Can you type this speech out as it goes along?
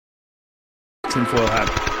tinfoil hat.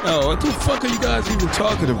 Oh, what the fuck are you guys even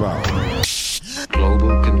talking about?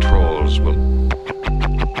 Global controls will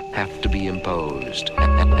have to be imposed,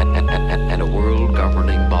 and a world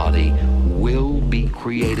governing body will be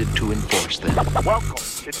created to enforce them. Welcome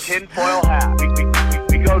to Tinfoil Hat.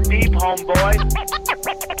 We go deep, homeboy.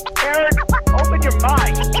 Aaron, open your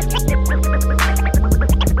mind.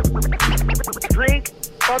 Drink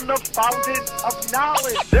from the fountain of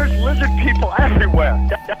knowledge. There's lizard people everywhere.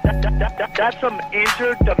 That's some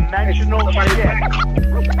interdimensional shit.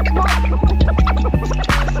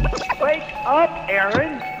 Wake up,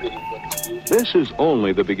 Aaron. This is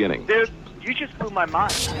only the beginning. Dude, you just blew my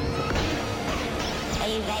mind. Are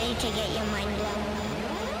you ready to get your mind blown?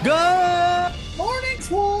 Good morning,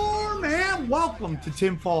 Swarm, and welcome to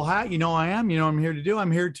Tinfoil Hat. You know I am. You know what I'm here to do.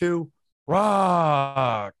 I'm here to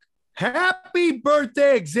rock. Happy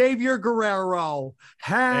birthday, Xavier Guerrero.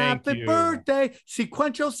 Happy birthday.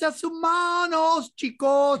 Sequential Seres Humanos,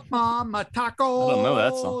 chicos, mama tacos. I don't know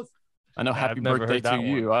that song. I know happy birthday to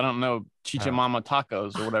you. One. I don't know Chicha Mama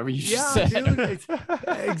Tacos or whatever you just Yeah, said.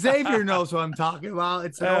 dude. Xavier knows what I'm talking about.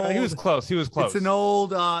 It's an old, he was close. It's an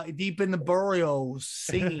old Deep in the Burrows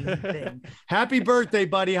singing thing. Happy birthday,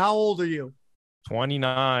 buddy. How old are you?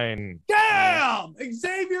 29. Damn!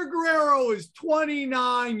 Xavier Guerrero is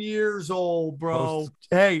 29 years old, bro.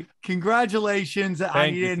 Hey, congratulations. I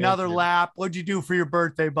needed another lap. What'd you do for your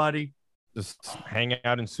birthday, buddy? Just hanging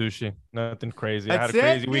out in sushi. Nothing crazy. That's I had a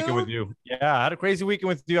crazy it, weekend dude? with you. Yeah, I had a crazy weekend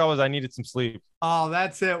with you. I needed some sleep. Oh,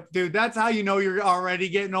 that's it, dude. That's how you know you're already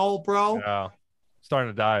getting old, bro. Yeah.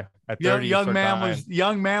 Starting to die. At 30, Young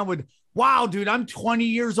man would. Wow, dude, I'm 20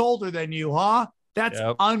 years older than you, huh? That's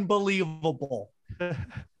unbelievable.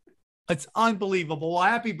 It's unbelievable. Well,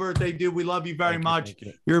 happy birthday, dude. We love you very much. Thank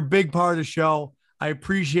you. You're a big part of the show. I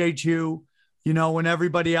appreciate you. You know, when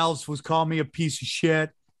everybody else was calling me a piece of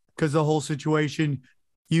shit because the whole situation,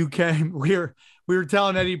 you came. We were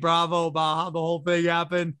telling Eddie Bravo about how the whole thing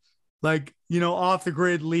happened. Like, you know, Off the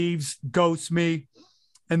Grid leaves, ghosts me.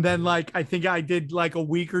 And then, like, I think I did like a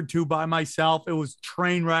week or two by myself. It was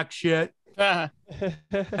train wreck shit.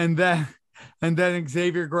 and then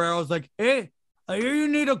Xavier Guerrero was like, hey, I hear you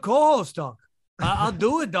need a co-host, dog. I'll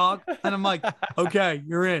do it, dog. And I'm like, okay,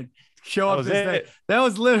 you're in. Show up this day. That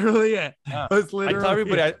was literally it. Yeah. That was literally I tell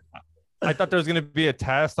everybody, I thought there was going to be a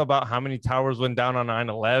test about how many towers went down on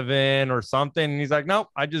 9/11 or something. And he's like, nope,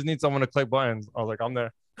 I just need someone to click buttons. I was like, I'm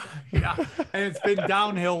there. Yeah, and it's been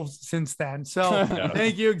downhill since then. So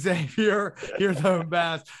thank you, Xavier. You're the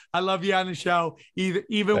best. I love you on the show,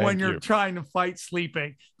 even when you're trying to fight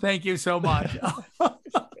sleeping. Thank you so much.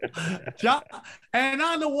 And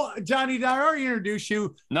on the Johnny, did I already introduce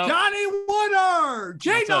you? No. Johnny Woodard.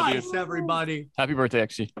 Jay Nice, dude? everybody. Happy birthday,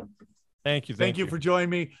 actually. Thank you. Thank you for joining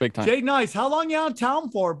me. Big time. Jay Nice, how long you out of town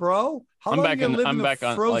for, bro? How long you live in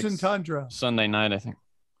the frozen tundra? Sunday night, I think.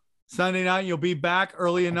 Sunday night, you'll be back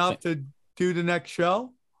early enough to do the next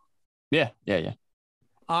show? Yeah.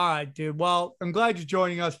 All right, dude. Well, I'm glad you're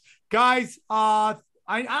joining us. Guys, I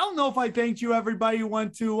don't know if I thanked you, everybody who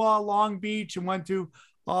went to Long Beach and went to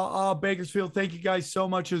Bakersfield. Thank you guys so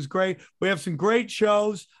much. It was great. We have some great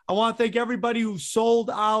shows. I want to thank everybody who sold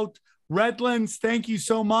out Redlands. Thank you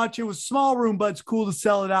so much. It was a small room, but it's cool to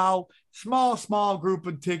sell it out. Small group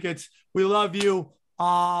of tickets. We love you.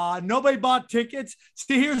 Nobody bought tickets.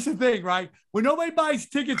 See, here's the thing, right? When nobody buys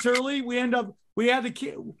tickets early,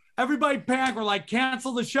 everybody panic. We're like,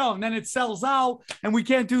 cancel the show. And then it sells out and we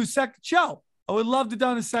can't do a second show. I would love to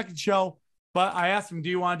do a second show, but I asked them, do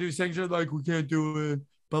you want to do a second show? Like, we can't do it,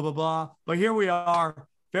 blah, blah, blah. But here we are.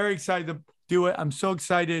 Very excited to do it. I'm so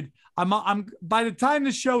excited. I'm by the time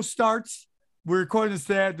the show starts, we're recording this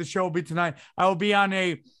today. The show will be tonight. I will be on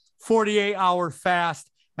a 48-hour fast.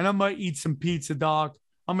 And I'm going to eat some pizza, dog.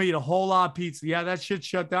 I'm going to eat a whole lot of pizza. Yeah, that shit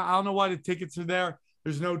shut down. I don't know why the tickets are there.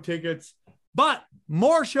 There's no tickets. But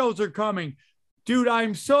more shows are coming. Dude,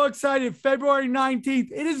 I'm so excited. February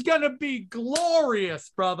 19th. It is going to be glorious,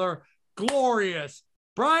 brother. Glorious.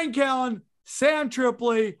 Brian Callen, Sam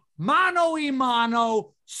Tripoli, Mano y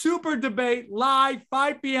Mano, Super Debate, live,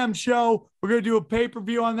 5 p.m. show. We're going to do a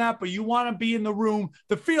pay-per-view on that, but you want to be in the room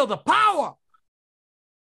to feel the power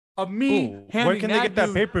of me. Where can they get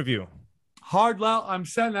that pay-per-view? Hard Loud. I'm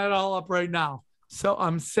setting that all up right now. So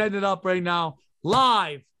I'm setting it up right now.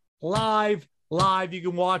 Live. You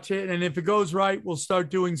can watch it. And if it goes right, we'll start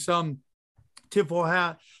doing some Tinfoil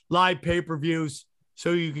Hat live pay-per-views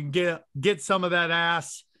so you can get some of that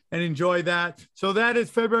ass and enjoy that. So that is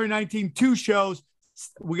February 19th, 2 shows.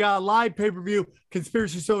 We got a live pay-per-view,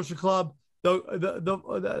 Conspiracy Social Club,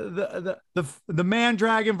 the man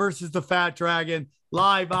dragon versus the fat dragon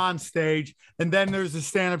live on stage. And then there's a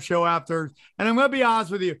stand-up show after. And I'm going to be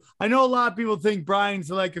honest with you. I know a lot of people think Brian's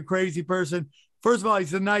like a crazy person. First of all,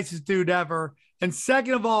 he's the nicest dude ever. And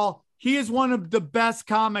second of all, he is one of the best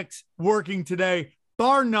comics working today,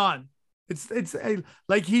 bar none. It's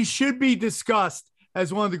like he should be discussed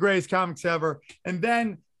as one of the greatest comics ever. And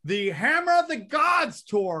then the Hammer of the Gods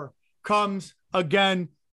tour comes again.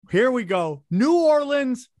 Here we go. New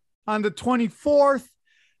Orleans on the 24th.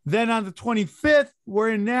 Then on the 25th, we're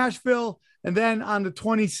in Nashville. And then on the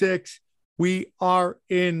 26th, we are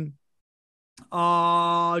in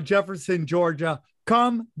Jefferson, Georgia.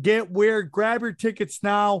 Come get weird. Grab your tickets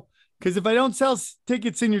now. Because if I don't sell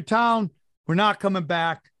tickets in your town, we're not coming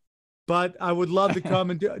back. But I would love to come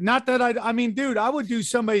and do it. Not that I mean, dude, I would do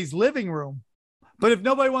somebody's living room. But if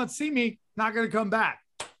nobody wants to see me, not going to come back.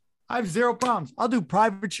 I have zero problems. I'll do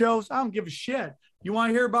private shows. I don't give a shit. You want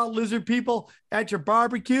to hear about lizard people at your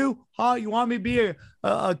barbecue? Huh? You want me to be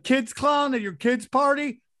a kid's clown at your kid's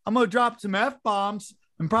party? I'm going to drop some F-bombs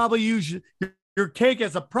and probably use your cake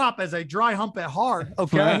as a prop as I dry hump it hard.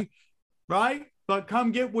 Okay. Right? But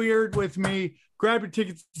come get weird with me. Grab your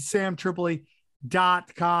tickets to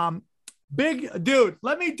samtripoli.com. Big dude,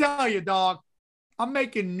 let me tell you, dog. I'm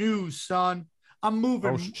making news, son. I'm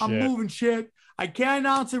moving shit. I can't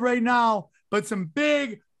announce it right now, but some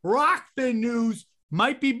big Rockfin news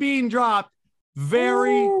might be being dropped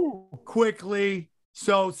very quickly.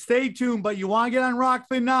 So stay tuned. But you want to get on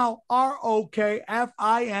Rockfin now?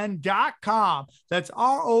 ROKFIN.com. That's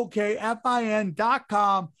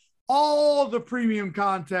ROKFIN.com. All the premium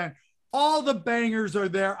content, all the bangers are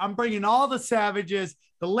there. I'm bringing all the savages,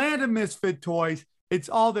 the land of misfit toys. It's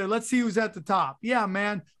all there. Let's see who's at the top. Yeah,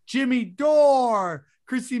 man. Jimmy Dore,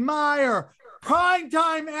 Chrissy Meyer,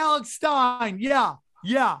 primetime Alex Stein. Yeah.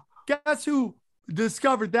 Guess who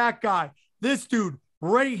discovered that guy? This dude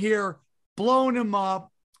right here, blowing him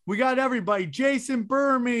up. We got everybody. Jason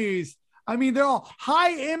Burmese. I mean, they're all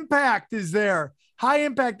High Impact is there. High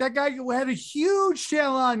Impact. That guy had a huge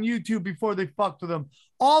channel on YouTube before they fucked with him.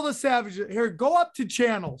 All the savages. Here, go up to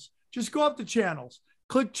channels. Just go up to channels.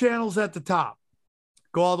 Click channels at the top.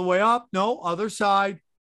 Go all the way up. No, other side.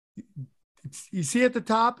 You see at the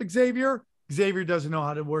top, Xavier? Xavier doesn't know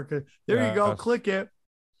how to work it. There you go. Click it.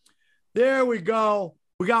 There we go.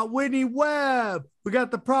 We got Whitney Webb. We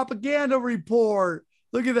got the Propaganda Report.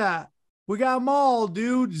 Look at that. We got them all,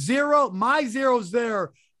 dude. My zero's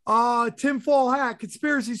there. Tinfoil Hat,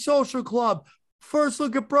 Conspiracy Social Club, First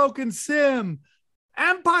Look at Broken Sim,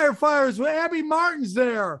 Empire Fires with Abby Martin's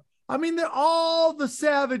there. I mean, they're all the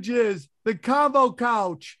savages. The Combo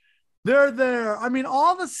Couch, they're there. I mean,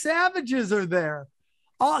 all the savages are there.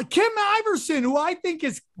 Kim Iverson, who I think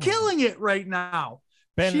is killing it right now.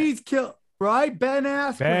 She's right? Ben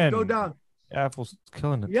Askren, go down. Apple's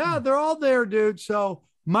killing it. Yeah, they're all there, dude. So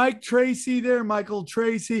Mike Tracy there, Michael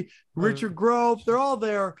Tracy, Richard Grove, they're all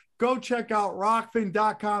there. Go check out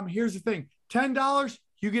rockfin.com. Here's the thing. $10,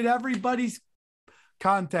 you get everybody's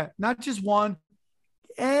content, not just one.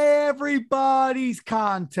 Everybody's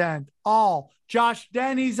content. All. Josh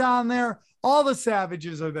Denny's on there. All the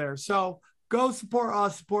savages are there. So go support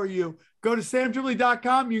us, support you. Go to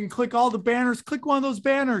samtripoli.com. You can click all the banners. Click one of those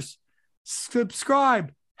banners.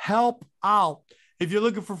 Subscribe. Help out. If you're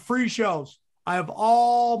looking for free shows, I have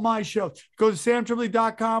all my shows. Go to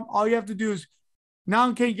samtripoli.com. All you have to do is not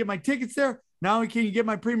only can you get my tickets there, not only can you get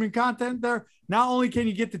my premium content there, not only can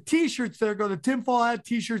you get the t-shirts there, go to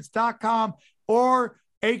tinfoilhattshirts.com or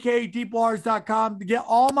akadeepwaters.com to get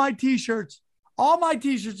all my t-shirts. All my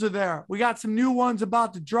t-shirts are there. We got some new ones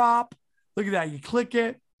about to drop. Look at that. You click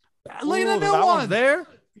it. Look at the new one. There?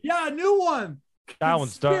 Yeah, a new one. That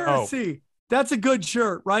one's dope. That's a good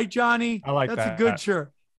shirt, right, Johnny? I like that. That's a good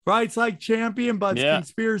shirt. Right? It's like Champion, but it's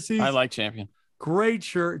Conspiracies. I like Champion. Great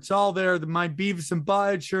shirt. It's all there. My Beavis and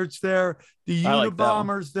Butthead shirt's there. The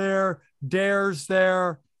Unabomber's there. Dare's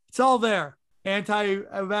there. It's all there.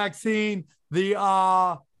 Anti-vaccine.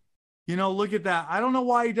 Look at that. I don't know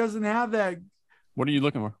why he doesn't have that. What are you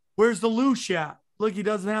looking for? Where's the Loosh at? Look, he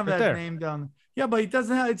doesn't have that name down. Yeah, but he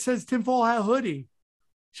doesn't have, it says tinfoil hat hoodie.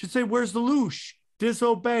 Should say, where's the Loosh?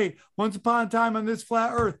 Disobey. Once upon a time on this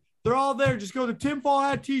flat earth. They're all there. Just go to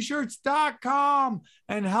tinfoilhattshirts.com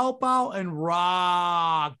and help out and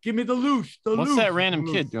rock. Give me the Loosh. What's that random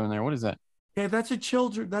kid doing there? What is that? Yeah, that's a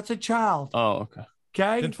child. Oh, okay.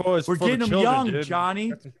 Okay. We're getting them young, dude.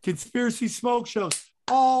 Johnny. Conspiracy smoke shows.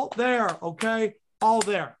 All there. Okay. All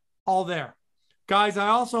there. Guys, I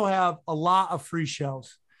also have a lot of free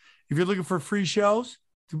shows. If you're looking for free shows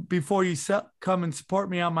before you come and support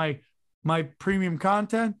me on my premium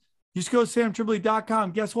content, You just go to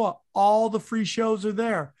samtripoli.com. Guess what? All the free shows are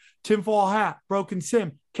there. Tinfoil Hat, Broken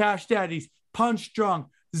Sim, Cash Daddies, Punch Drunk,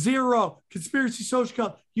 Zero, Conspiracy Social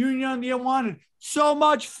Club, Union on the Unwanted. So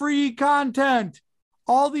much free content.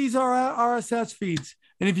 All these are RSS feeds.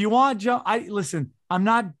 And if you want, listen, I'm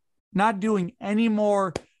not doing any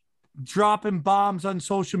more dropping bombs on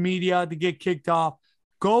social media to get kicked off.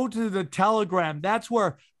 Go to the Telegram. That's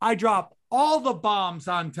where I drop all the bombs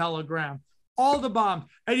on Telegram. All the bombs.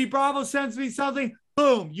 Eddie Bravo sends me something.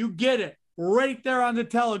 Boom, you get it right there on the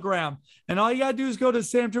Telegram. And all you got to do is go to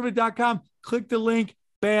samtripoli.com, click the link.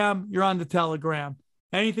 Bam, you're on the Telegram.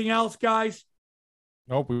 Anything else, guys?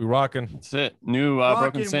 Nope, we rocking. That's it. New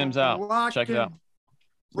Broken Sam's out. Check it out.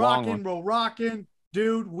 We're rocking.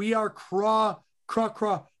 Dude, we are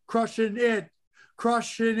crushing it.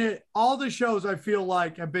 All the shows I feel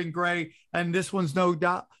like have been great. And this one's no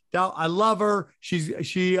doubt. I love her.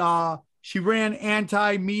 She ran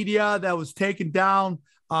Anti-Media that was taken down.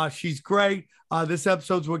 She's great. This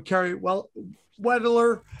episode's with Carrie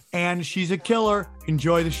Wedler, and she's a killer.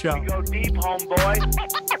 Enjoy the show. We go deep, homeboy.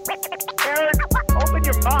 Aaron, open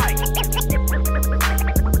your mic.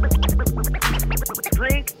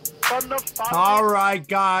 Drink from the fountain. All right,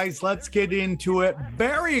 guys, let's get into it.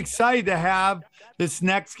 Very excited to have this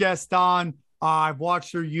next guest on. I've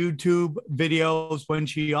watched her YouTube videos when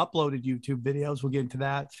she uploaded YouTube videos. We'll get into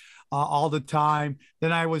that all the time.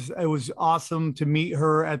 Then it was awesome to meet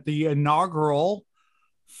her at the inaugural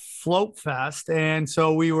Float Fest. And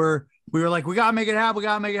so we were like, we got to make it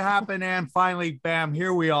happen. And finally, bam,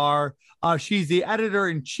 here we are. She's the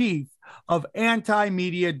editor-in-chief of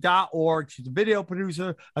antimedia.org. She's a video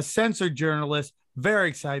producer, a censored journalist. Very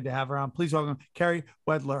excited to have her on. Please welcome Carrie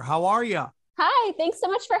Wedler. How are you? Hi, thanks so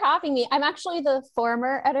much for having me. I'm actually the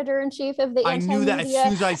former editor-in-chief of the Anti-Media. I knew that as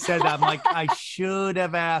soon as I said that. I'm like, I should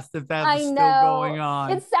have asked if that was still going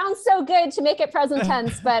on. It sounds so good to make it present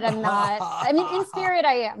tense, but I'm not. I mean, in spirit,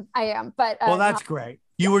 I am. But well, that's great.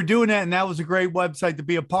 You were doing it, and that was a great website to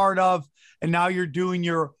be a part of. And now you're doing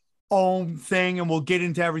your own thing, and we'll get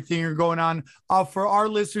into everything you're going on. For our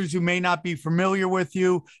listeners who may not be familiar with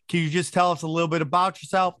you, can you just tell us a little bit about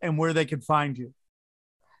yourself and where they can find you?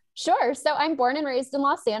 Sure. So I'm born and raised in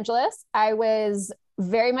Los Angeles. I was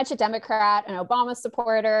very much a Democrat, an Obama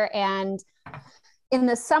supporter. And in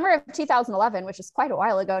the summer of 2011, which is quite a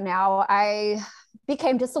while ago now, I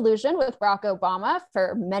became disillusioned with Barack Obama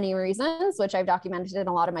for many reasons, which I've documented in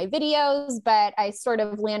a lot of my videos. But I sort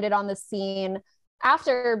of landed on the scene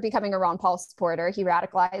after becoming a Ron Paul supporter. He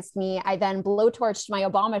radicalized me. I then blowtorched my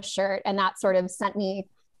Obama shirt, and that sort of sent me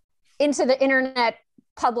into the internet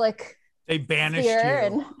public. They banished you.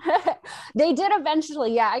 And they did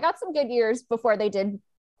eventually. Yeah, I got some good years before they did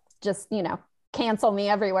just, cancel me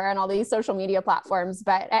everywhere on all these social media platforms.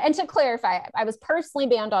 But, and to clarify, I was personally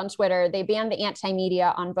banned on Twitter. They banned the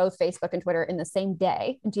Anti-Media on both Facebook and Twitter in the same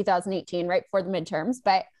day in 2018, right before the midterms.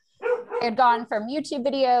 But I had gone from YouTube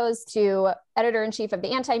videos to editor-in-chief of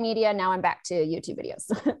the Anti-Media. Now I'm back to YouTube videos.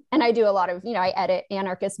 And I do a lot of, I edit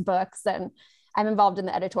anarchist books, and I'm involved in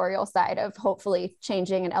the editorial side of hopefully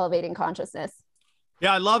changing and elevating consciousness.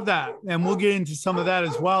 Yeah, I love that. And we'll get into some of that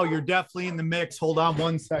as well. You're definitely in the mix. Hold on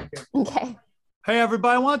one second. Okay. Hey,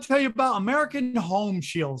 everybody, I want to tell you about American Home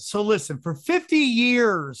Shield. So listen, for 50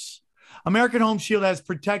 years, American Home Shield has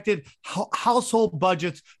protected household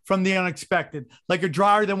budgets from the unexpected, like a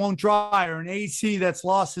dryer that won't dry or an AC that's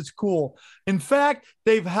lost its cool. In fact,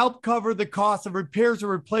 they've helped cover the cost of repairs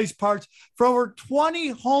or replace parts for over 20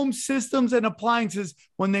 home systems and appliances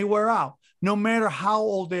when they wear out, no matter how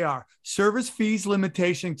old they are. Service fees,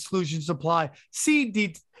 limitation, exclusions apply.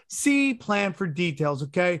 See plan for details,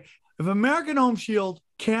 okay? If American Home Shield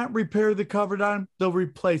can't repair the covered item, they'll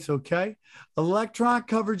replace, okay? Electronic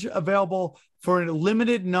coverage available for a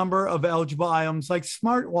limited number of eligible items like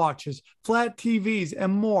smartwatches, flat TVs,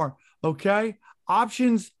 and more, okay?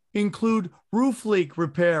 Options include roof leak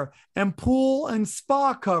repair and pool and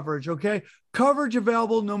spa coverage, okay? Coverage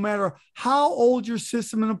available no matter how old your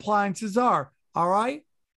system and appliances are, all right?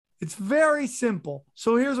 It's very simple.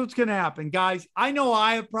 So here's what's going to happen, guys. I know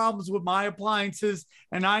I have problems with my appliances,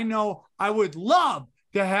 and I know I would love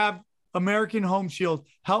to have American Home Shield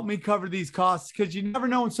help me cover these costs, because you never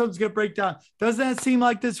know when something's going to break down. Doesn't that seem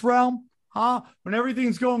like this realm? Huh? When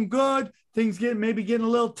everything's going good, things maybe getting a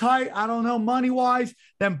little tight, I don't know, money-wise,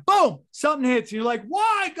 then boom, something hits. And you're like,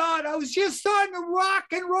 why, God? I was just starting to rock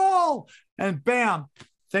and roll. And bam,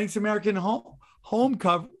 thanks American Home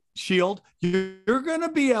Shield, you're going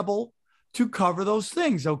to be able to cover those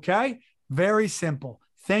things, okay? Very simple.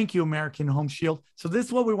 Thank you, American Home Shield. So this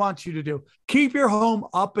is what we want you to do. Keep your home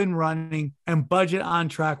up and running and budget on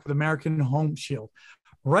track with American Home Shield.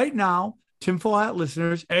 right now, Tinfoil Hat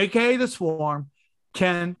listeners, aka the Swarm,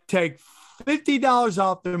 can take $50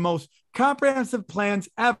 off their most comprehensive plans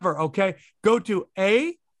ever. Okay. Go to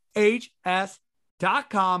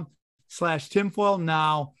ahs.com/tinfoil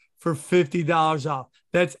now for $50 off.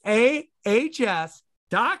 That's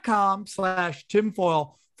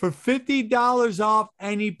ahs.com/tinfoil for $50 off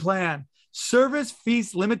any plan. Service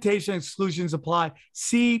fees, limitation, exclusions apply.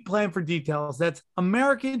 See plan for details. That's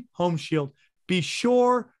American Home Shield. Be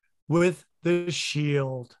sure with the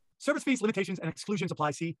shield. Service fees, limitations, and exclusions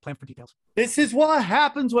apply. See plan for details. This is what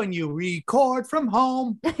happens when you record from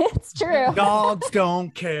home. It's true. Dogs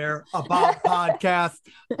don't care about podcasts.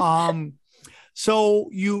 So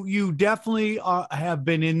you definitely have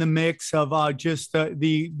been in the mix of just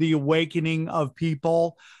the awakening of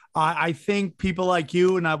people. I think people like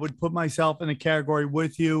you, and I would put myself in a category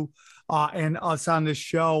with you and us on this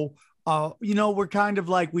show. We're kind of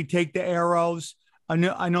like, we take the arrows. I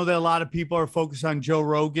know that a lot of people are focused on Joe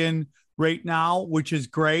Rogan right now, which is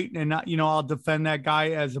great. And, I'll defend that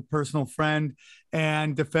guy as a personal friend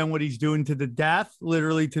and defend what he's doing to the death,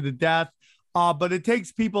 literally to the death. But it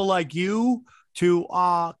takes people like you to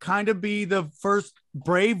kind of be the first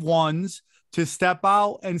brave ones to step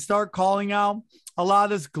out and start calling out a lot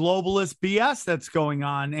of this globalist BS that's going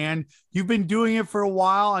on. And you've been doing it for a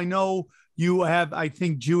while. I know you have, I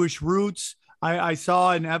think, Jewish roots. I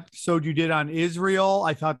saw an episode you did on Israel.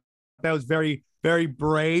 I thought that was very, very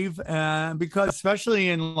brave, because especially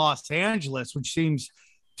in Los Angeles, which seems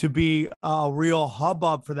to be a real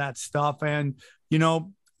hubbub for that stuff. And,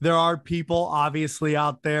 there are people obviously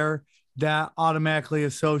out there that automatically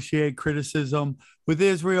associate criticism with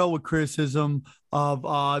Israel with criticism of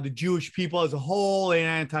the Jewish people as a whole and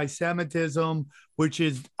anti-Semitism, which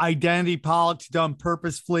is identity politics done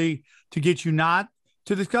purposefully to get you not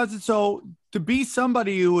to discuss it. So to be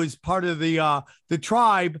somebody who is part of the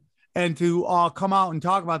tribe and to come out and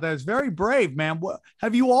talk about that is very brave, man.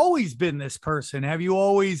 Have you always been this person? Have you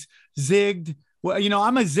always zigged? Well,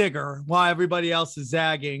 I'm a zigger while everybody else is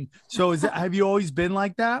zagging. So have you always been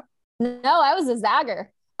like that? No, I was a zagger.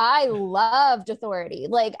 I loved authority.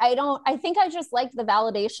 I think I just liked the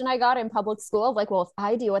validation I got in public school of if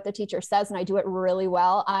I do what the teacher says and I do it really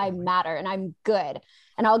well, I matter and I'm good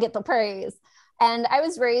and I'll get the praise. And I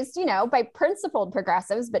was raised, by principled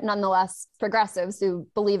progressives, but nonetheless progressives who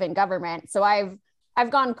believe in government. So I've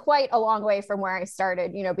gone quite a long way from where I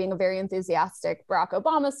started, being a very enthusiastic Barack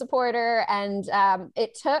Obama supporter. And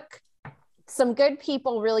it took some good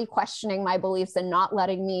people really questioning my beliefs and not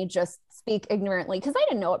letting me just speak ignorantly, because I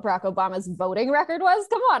didn't know what Barack Obama's voting record was.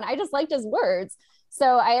 Come on, I just liked his words.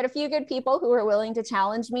 So I had a few good people who were willing to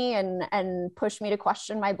challenge me and push me to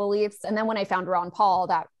question my beliefs. And then when I found Ron Paul,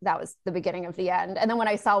 that was the beginning of the end. And then when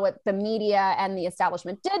I saw what the media and the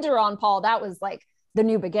establishment did to Ron Paul, that was like the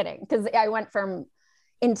new beginning, because I went from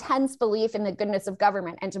intense belief in the goodness of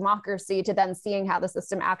government and democracy to then seeing how the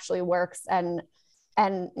system actually works and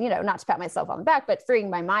not to pat myself on the back, but freeing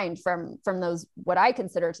my mind from those, what I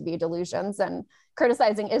consider to be delusions. And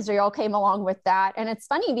criticizing Israel came along with that. And it's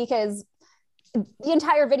funny because the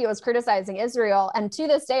entire video is criticizing Israel. And to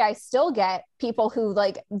this day, I still get people who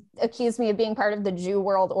accuse me of being part of the Jew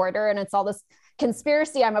world order. And it's all this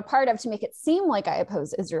conspiracy I'm a part of to make it seem like I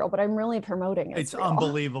oppose Israel, but I'm really promoting Israel. It's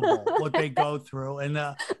unbelievable what they go through and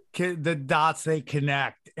the dots they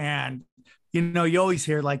connect. And, you always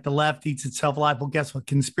hear the left eats itself alive. Well, guess what?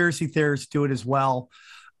 Conspiracy theorists do it as well.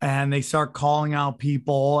 And they start calling out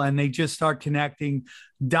people and they just start connecting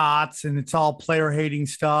dots, and it's all player hating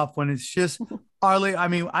stuff when it's just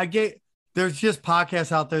there's just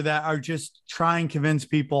podcasts out there that are just trying to convince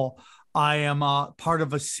people I am part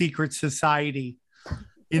of a secret society.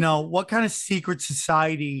 What kind of secret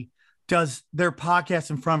society does their podcast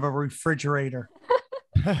in front of a refrigerator?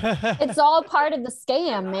 It's all part of the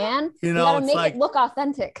scam, man. You gotta make it look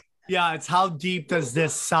authentic. Yeah, it's how deep does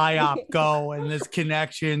this psyop go and this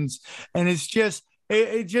connections. And it's just,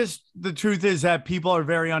 the truth is that people are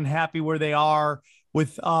very unhappy where they are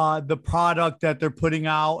with the product that they're putting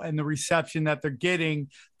out and the reception that they're getting,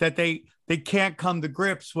 that they can't come to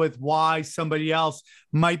grips with why somebody else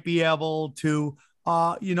might be able to,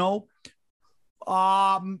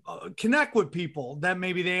 connect with people that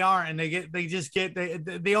maybe they aren't, and they just get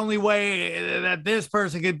the only way that this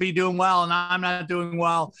person could be doing well and I'm not doing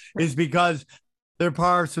well is because they're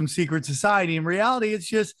part of some secret society. In reality, it's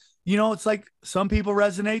just, it's like some people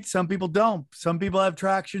resonate, some people don't, some people have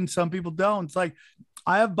traction, some people don't. It's like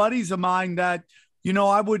I have buddies of mine that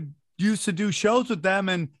I would used to do shows with them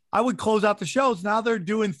and I would close out the shows. Now they're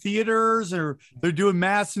doing theaters or they're doing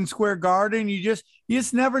Madison Square Garden. You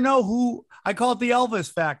just never know I call it the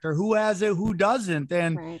Elvis factor. Who has it? Who doesn't?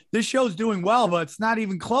 And this show's doing well, but it's not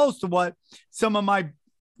even close to what some of my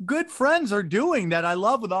good friends are doing that I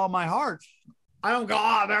love with all my heart. I don't go,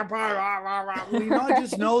 they're I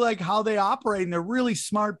just know like how they operate, and they're really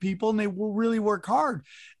smart people and they will really work hard.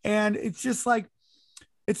 And it's just like,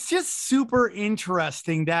 it's just super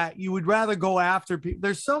interesting that you would rather go after people.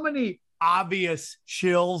 There's so many obvious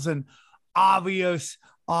shills and obvious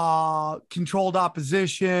controlled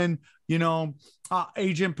opposition,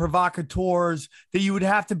 agent provocateurs that you would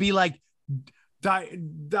have to be like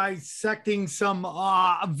dissecting some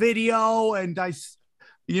video and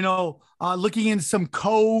looking into some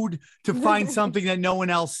code to find something that no one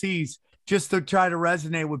else sees, just to try to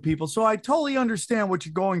resonate with people. So I totally understand what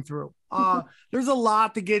you're going through. There's a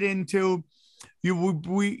lot to get into.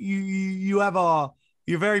 You're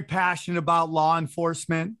very passionate about law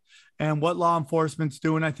enforcement and what law enforcement's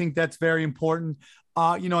doing. I think that's very important.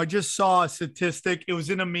 I just saw a statistic. It was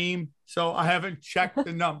in a meme, so I haven't checked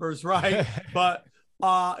the numbers, right? But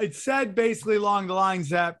it said basically along the lines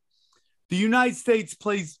that the United States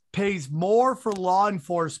pays more for law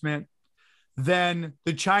enforcement than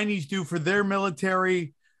the Chinese do for their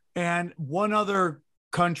military, and one other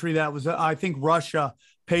country that was, I think, Russia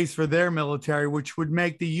pays for their military, which would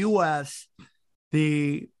make the U.S.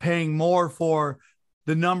 paying more for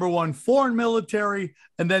the number one foreign military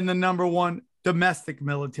and then the number one domestic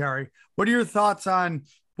military. What are your thoughts on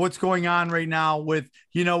what's going on right now with,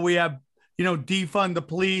 we have, defund the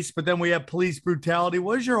police, but then we have police brutality?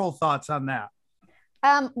 What is your whole thoughts on that?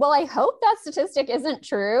 Well, I hope that statistic isn't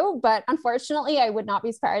true, but unfortunately, I would not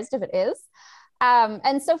be surprised if it is.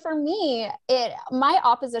 And so for me, my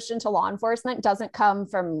opposition to law enforcement doesn't come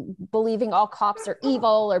from believing all cops are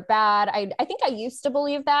evil or bad. I think I used to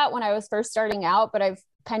believe that when I was first starting out, but I've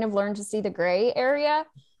kind of learned to see the gray area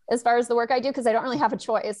as far as the work I do, because I don't really have a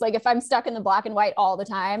choice. Like if I'm stuck in the black and white all the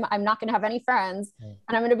time, I'm not going to have any friends and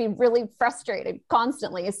I'm going to be really frustrated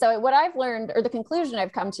constantly. So what I've learned, or the conclusion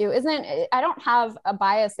I've come to, I don't have a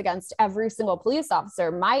bias against every single police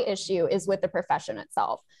officer. My issue is with the profession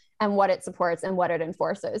itself and what it supports and what it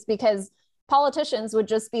enforces, because politicians would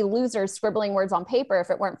just be losers scribbling words on paper if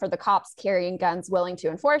it weren't for the cops carrying guns willing to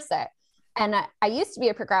enforce it. And I used to be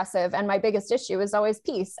a progressive, and my biggest issue was always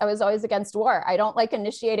peace. I was always against war. I don't like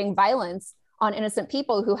initiating violence on innocent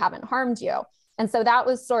people who haven't harmed you. And so that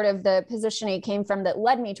was sort of the position I came from that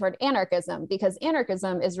led me toward anarchism, because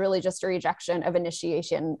anarchism is really just a rejection of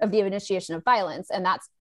the initiation of violence. And that's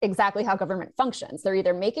exactly how government functions. They're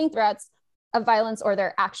either making threats of violence or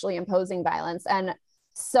they're actually imposing violence. And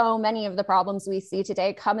so many of the problems we see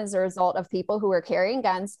today come as a result of people who are carrying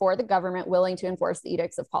guns for the government, willing to enforce the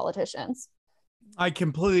edicts of politicians. I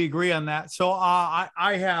completely agree on that. So I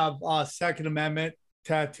have a Second Amendment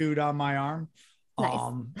tattooed on my arm.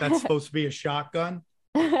 Nice. That's supposed to be a shotgun.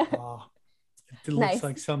 It looks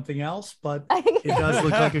like something else, but it does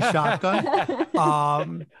look like a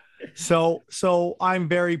shotgun. So I'm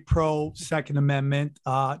very pro Second Amendment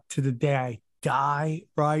to the day I die,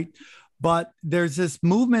 right? But there's this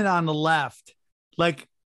movement on the left,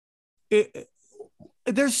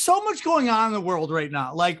 there's so much going on in the world right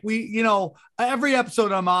now. Like every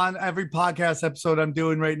episode I'm on, every podcast episode I'm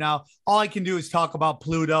doing right now, all I can do is talk about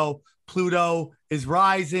Pluto. Pluto is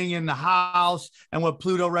rising in the house, and what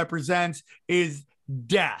Pluto represents is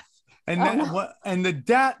death. And the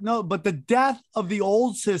death of the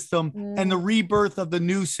old system and the rebirth of the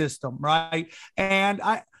new system, right? And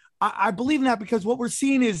I believe in that, because what we're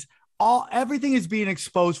seeing is everything is being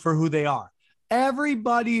exposed for who they are.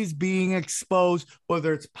 Everybody is being exposed,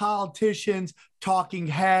 whether it's politicians, talking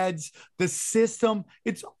heads, the system.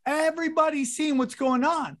 It's everybody's seeing what's going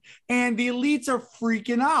on, and the elites are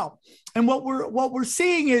freaking out. And what we're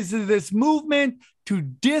seeing is this movement to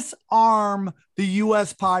disarm the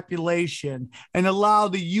U.S. population and allow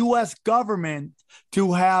the U.S. government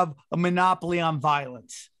to have a monopoly on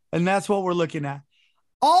violence. And that's what we're looking at.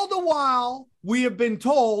 All the while, we have been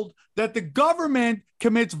told that the government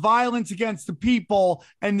commits violence against the people,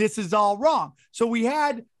 and this is all wrong. So we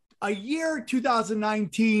had a year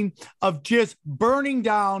 2019 of just burning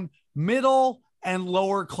down middle and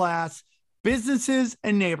lower class businesses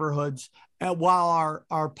and neighborhoods, while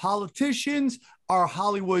our politicians, our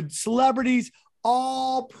Hollywood celebrities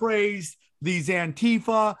all praised these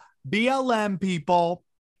Antifa, BLM people.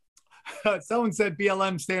 Someone said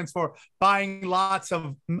BLM stands for buying lots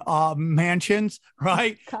of mansions,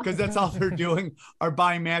 right? Because that's all they're doing, are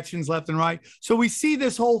buying mansions left and right. So we see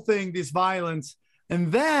this whole thing, this violence.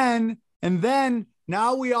 And then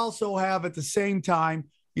now we also have, at the same time,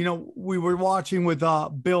 we were watching with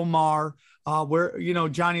Bill Maher, where,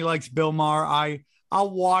 Johnny likes Bill Maher.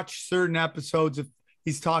 I'll watch certain episodes if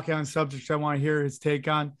he's talking on subjects I want to hear his take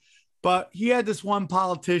on. But he had this one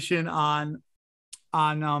politician on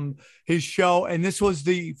his show, and this was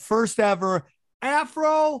the first ever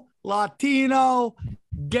Afro Latino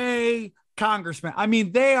gay congressman. I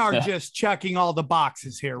mean, they are just checking all the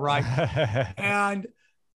boxes here, right? And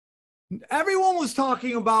everyone was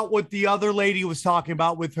talking about what the other lady was talking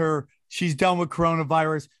about with her. She's done with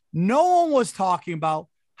coronavirus. No one was talking about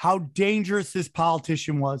how dangerous this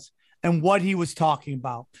politician was and what he was talking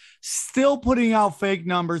about. Still putting out fake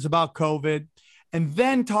numbers about COVID, and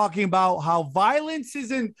then talking about how violence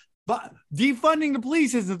isn't, defunding the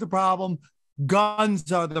police isn't the problem.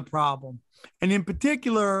 Guns are the problem. And in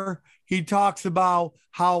particular, he talks about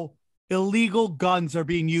how illegal guns are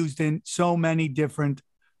being used in so many different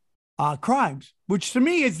crimes, which to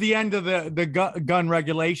me is the end of the gun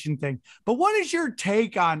regulation thing. But what is your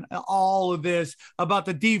take on all of this about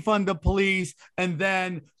the defund the police and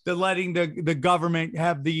then the letting the government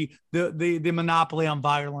have the monopoly on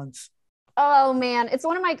violence? Oh man, it's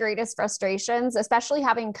one of my greatest frustrations, especially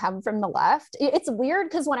having come from the left. It's weird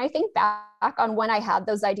because when I think back on when I had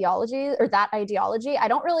those ideologies or that ideology,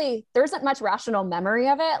 there isn't much rational memory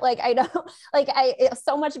of it. Like I don't,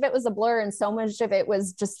 so much of it was a blur and so much of it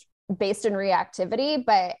was just based in reactivity.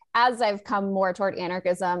 But as I've come more toward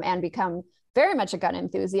anarchism and become very much a gun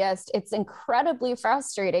enthusiast, it's incredibly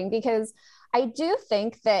frustrating because I do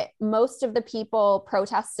think that most of the people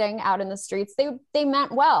protesting out in the streets, they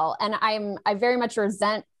meant well. And I very much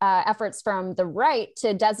resent efforts from the right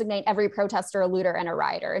to designate every protester a looter and a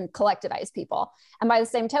rioter and collectivize people. And by the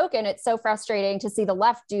same token, it's so frustrating to see the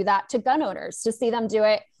left do that to gun owners, to see them do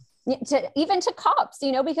it even to cops,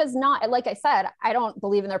 because not, like I said, I don't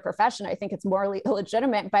believe in their profession. I think it's morally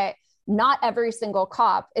illegitimate, but not every single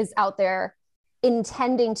cop is out there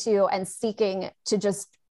intending to and seeking to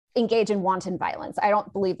just engage in wanton violence. I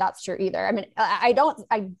don't believe that's true either. I mean,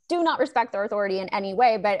 I do not respect their authority in any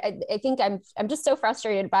way, but I think I'm just so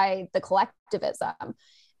frustrated by the collectivism.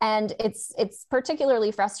 And it's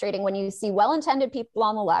particularly frustrating when you see well-intended people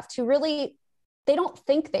on the left who really, they don't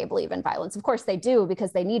think they believe in violence. Of course they do,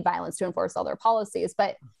 because they need violence to enforce all their policies,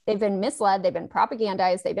 but they've been misled, they've been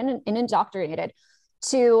propagandized, they've been indoctrinated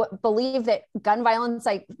to believe that gun violence,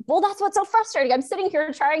 that's what's so frustrating. I'm sitting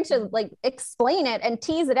here trying to explain it and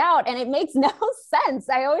tease it out, and it makes no sense.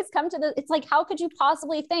 I always come to it's like, how could you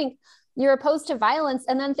possibly think you're opposed to violence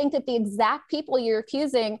and then think that the exact people you're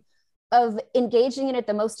accusing of engaging in it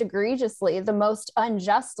the most egregiously, the most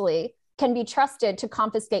unjustly, can be trusted to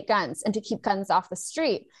confiscate guns and to keep guns off the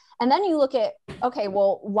street? And then you look at, okay,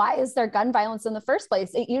 well, why is there gun violence in the first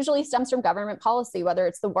place? It usually stems from government policy, whether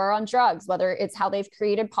it's the war on drugs, whether it's how they've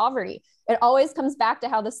created poverty. It always comes back to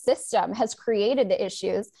how the system has created the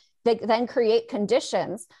issues that then create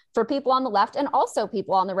conditions for people on the left and also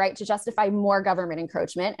people on the right to justify more government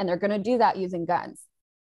encroachment. And they're going to do that using guns.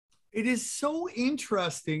 It is so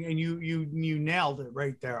interesting. And you nailed it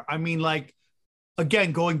right there. I mean,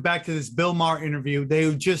 again, going back to this Bill Maher interview,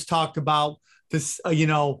 they just talked about this,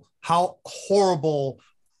 how horrible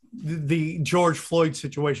the George Floyd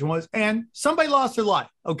situation was. And somebody lost their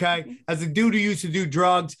life, okay? As a dude who used to do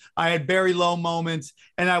drugs, I had very low moments.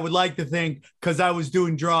 And I would like to think, because I was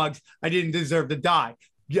doing drugs, I didn't deserve to die.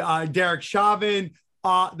 Derek Chauvin,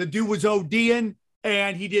 the dude was ODing,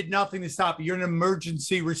 and he did nothing to stop it. You're an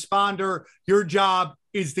emergency responder. Your job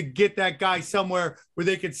is to get that guy somewhere where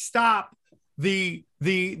they could stop the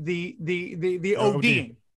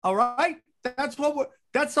ODing. All right. That's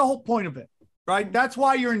the whole point of it, right? That's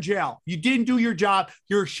why you're in jail. You didn't do your job.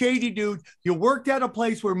 You're a shady dude. You worked at a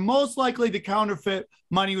place where most likely the counterfeit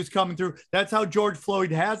money was coming through. That's how George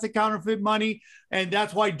Floyd has the counterfeit money. And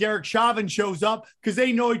that's why Derek Chauvin shows up, because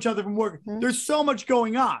they know each other from work. Mm-hmm. There's so much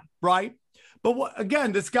going on, right? But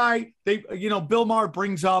again, this guy, Bill Maher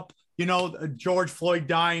brings up, George Floyd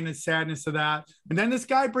dying, the sadness of that. And then this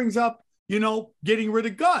guy brings up, getting rid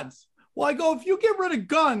of guns. Well, I go, if you get rid of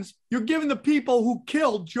guns, you're giving the people who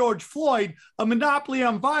killed George Floyd a monopoly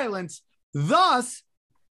on violence, thus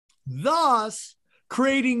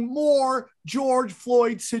creating more George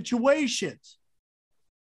Floyd situations.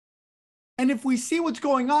 And if we see what's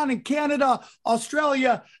going on in Canada,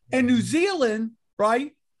 Australia, and New Zealand,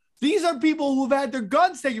 right? These are people who've had their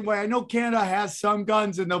guns taken away. I know Canada has some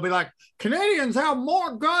guns, and they'll be like, Canadians have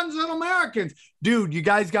more guns than Americans. Dude, you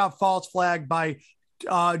guys got false flagged by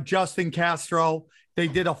Justin Castro. They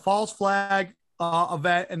did a false flag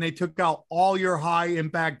event, and they took out all your high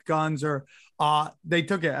impact guns, or they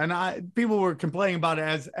took it. And people were complaining about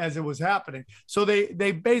it as it was happening. So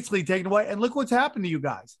they basically take it away. And look what's happened to you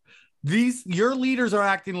guys. Your leaders are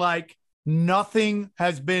acting like Nothing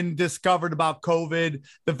has been discovered about COVID,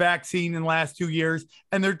 the vaccine in the last 2 years,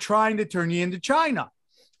 and they're trying to turn you into China.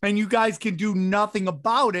 And you guys can do nothing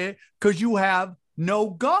about it because you have no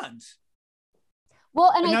guns.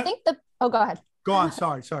 Well, and I think go ahead. Go on.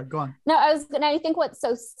 Sorry. Go on. No, I think what's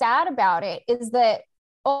so sad about it is that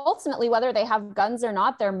ultimately, whether they have guns or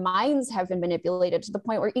not, their minds have been manipulated to the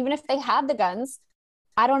point where even if they had the guns,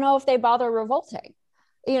 I don't know if they bother revolting.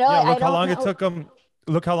 Look how long it took them.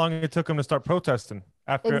 Look how long it took them to start protesting.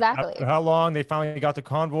 After how long they finally got the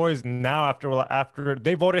convoys. Now after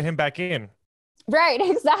they voted him back in. Right,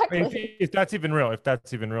 exactly. If that's even real,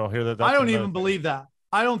 here I don't even believe that.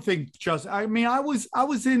 I don't think I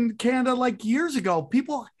was in Canada like years ago.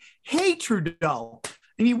 People hate Trudeau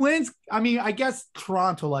and he wins. I mean, I guess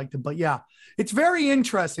Toronto liked him, but yeah, it's very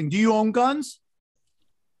interesting. Do you own guns?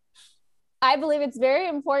 I believe it's very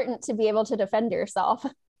important to be able to defend yourself.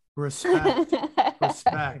 Respect.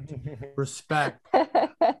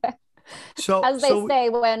 So, as they say,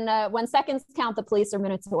 when seconds count, the police are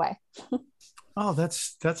minutes away. Oh,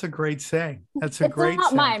 that's a great saying. That's a great saying.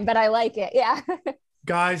 It's not mine, but I like it. Yeah.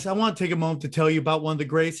 Guys, I want to take a moment to tell you about one of the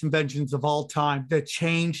greatest inventions of all time that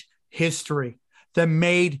changed history, that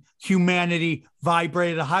made humanity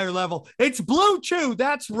vibrate at a higher level. It's Blue Chew.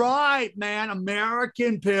 That's right, man.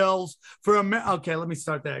 American pills for Okay, let me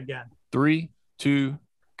start that again. 3, 2,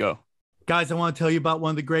 go. Guys, I want to tell you about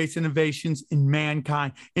one of the greatest innovations in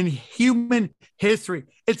mankind, in human history.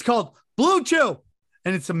 It's called Blue Chew.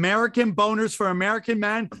 And it's American boners for American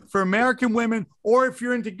men, for American women, or if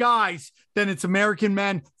you're into guys, then it's American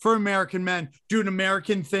men for American men doing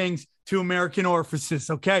American things to American orifices,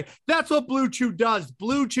 okay? That's what Blue Chew does.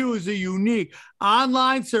 Blue Chew is a unique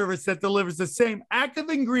online service that delivers the same active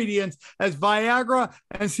ingredients as Viagra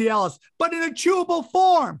and Cialis, but in a chewable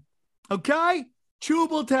form, okay?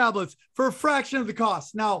 Chewable tablets for a fraction of the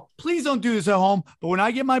cost. Now, please don't do this at home, but when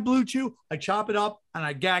I get my Blue Chew, I chop it up and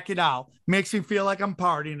I gack it out. Makes me feel like I'm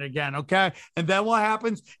partying again, okay? And then what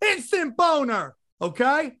happens? Instant boner,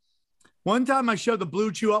 okay? One time I shoved the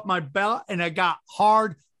Blue Chew up my belt and I got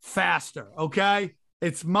hard faster, okay?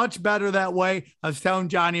 It's much better that way. I was telling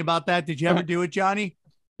Johnny about that. Did you ever do it, Johnny?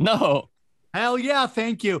 No. Hell yeah,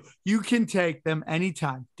 thank you. You can take them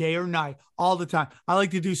anytime, day or night, all the time. I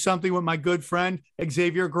like to do something with my good friend,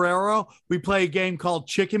 Xavier Guerrero. We play a game called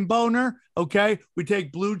Chicken Boner, okay? We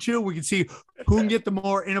take Blue Chew. We can see who can get the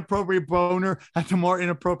more inappropriate boner at the more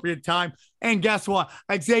inappropriate time. And guess what?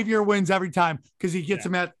 Xavier wins every time because he gets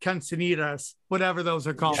them at quinceañeras, whatever those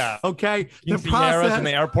are called, okay? The process in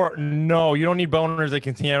the airport? No, you don't need boners at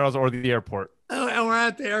quinceañeras or the airport. And we're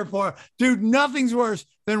at the airport. Dude, nothing's worse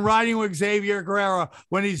than riding with Xavier Guerrero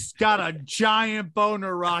when he's got a giant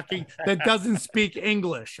boner rocking that doesn't speak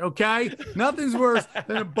English, okay? Nothing's worse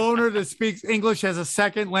than a boner that speaks English as a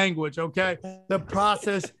second language, okay? The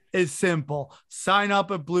process is simple. Sign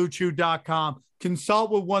up at BlueChew.com.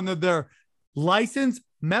 Consult with one of their licensed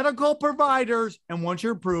medical providers, and once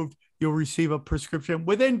you're approved, you'll receive a prescription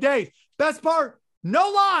within days. Best part,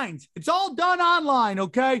 no lines. It's all done online,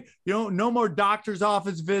 okay? No more doctor's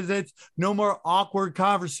office visits, no more awkward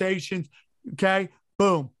conversations, okay?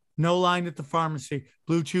 Boom. No line at the pharmacy.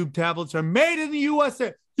 Blue Chew tablets are made in the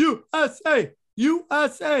USA,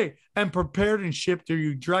 and prepared and shipped to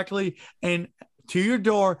you directly and to your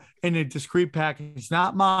door in a discreet package. It's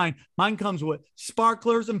not mine. Mine comes with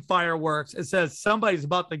sparklers and fireworks. It says somebody's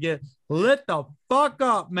about to get lit the fuck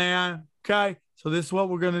up, man, okay? So this is what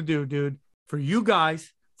we're going to do, dude. For you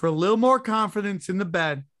guys, for a little more confidence in the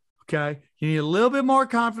bed, okay? You need a little bit more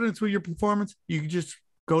confidence with your performance. You can just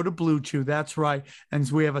go to Blue Chew. That's right. And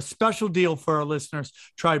so we have a special deal for our listeners.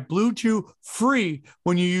 Try Blue Chew free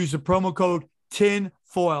when you use the promo code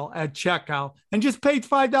TINFOIL at checkout and just pay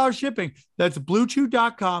 $5 shipping. That's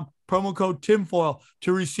BlueChew.com, promo code TINFOIL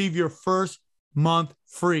to receive your first month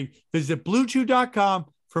free. Visit BlueChew.com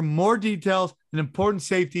for more details and important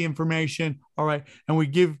safety information. All right. And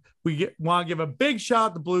want to give a big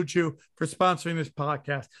shout out to Blue Chew for sponsoring this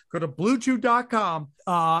podcast. Go to BlueChew.com,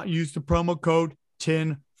 use the promo code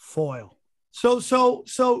TINFOIL.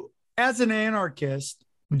 So as an anarchist,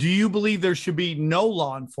 do you believe there should be no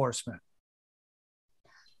law enforcement?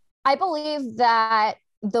 I believe that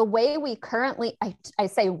the way we currently, I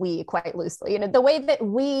say we quite loosely, the way that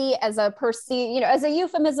we as a as a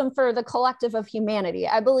euphemism for the collective of humanity,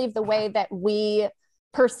 I believe the way that we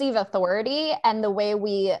perceive authority and the way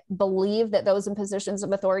we believe that those in positions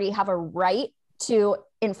of authority have a right to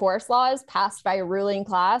enforce laws passed by a ruling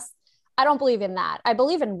class, I don't believe in that. I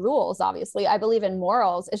believe in rules, obviously. I believe in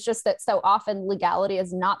morals. It's just that so often legality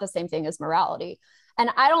is not the same thing as morality. And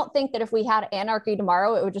I don't think that if we had anarchy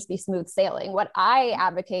tomorrow, it would just be smooth sailing. What I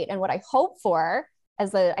advocate and what I hope for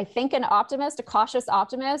as I think an optimist, a cautious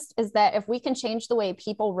optimist, is that if we can change the way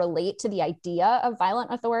people relate to the idea of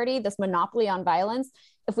violent authority, this monopoly on violence,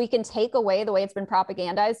 if we can take away the way it's been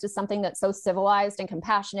propagandized as something that's so civilized and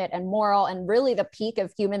compassionate and moral and really the peak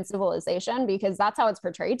of human civilization, because that's how it's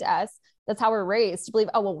portrayed to us. That's how we're raised to believe,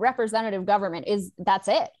 oh, well, representative government that's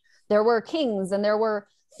it. There were kings and there were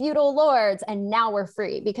feudal lords, and now we're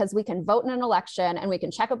free because we can vote in an election and we can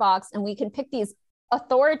check a box and we can pick these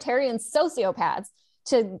authoritarian sociopaths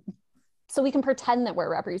so we can pretend that we're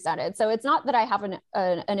represented. So it's not that I have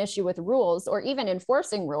an issue with rules or even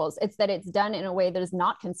enforcing rules. It's that it's done in a way that is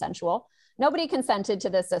not consensual. Nobody consented to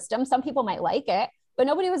this system. Some people might like it, but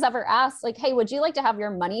nobody was ever asked, like, hey, would you like to have your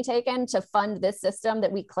money taken to fund this system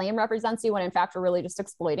that we claim represents you when in fact we're really just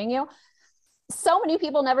exploiting you? So many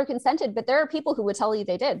people never consented, but there are people who would tell you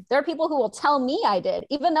they did. There are people who will tell me I did,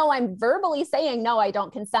 even though I'm verbally saying, no, I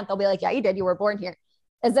don't consent. They'll be like, yeah, you did. You were born here.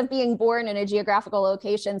 As if being born in a geographical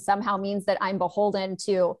location somehow means that I'm beholden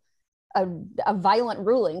to a violent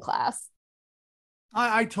ruling class.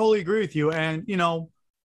 I totally agree with you. And, you know,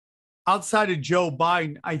 outside of Joe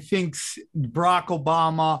Biden, I think Barack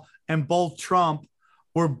Obama and both Trump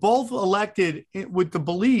were both elected with the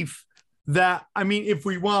belief that, I mean, if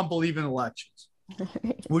we want to believe in elections,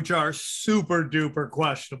 which are super duper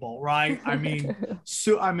questionable, right? I mean,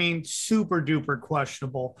 super duper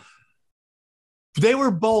questionable. They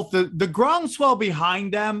were both the groundswell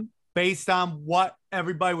behind them, based on what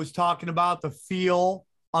everybody was talking about, the feel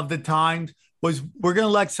of the times, was we're going to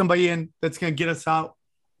elect somebody in that's going to get us out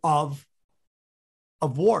of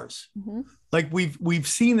wars. Mm-hmm. Like we've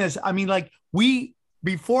seen this. I mean, like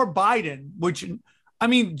before Biden, which, I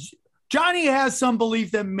mean, Johnny has some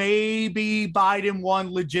belief that maybe Biden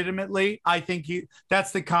won legitimately. I think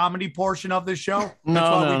that's the comedy portion of the show.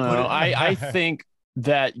 No. I think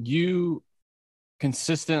that you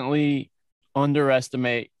consistently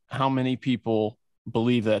underestimate how many people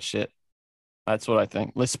believe that shit. That's what I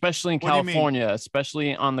think, especially in California,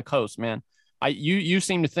 especially on the coast, man. You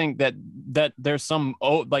seem to think that there's some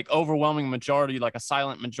overwhelming majority, like a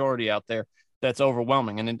silent majority out there that's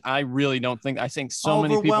overwhelming, and I really don't think. I think so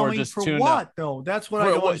many people are just tuned out. Though that's what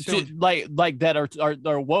I don't understand. Like that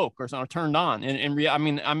are woke or something, turned on, and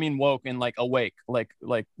I mean woke and like awake,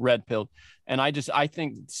 like red pilled. And I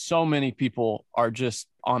think so many people are just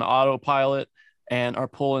on autopilot and are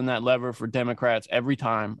pulling that lever for Democrats every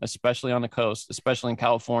time, especially on the coast, especially in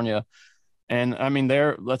California. And I mean,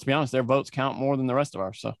 let's be honest, their votes count more than the rest of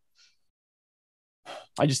ours. So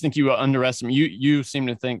I just think you underestimate. You seem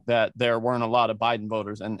to think that there weren't a lot of Biden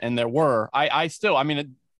voters, and there were. I still,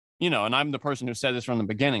 you know, and I'm the person who said this from the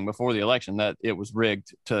beginning, before the election, that it was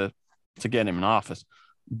rigged to get him in office.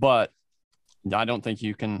 But I don't think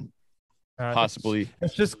you can possibly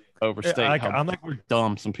it's just overstate how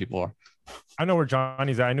dumb some people are. I know where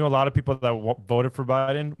Johnny's at. I knew a lot of people that voted for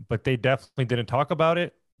Biden, but they definitely didn't talk about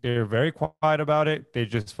it. They were very quiet about it. They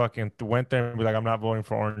just fucking went there and be like, I'm not voting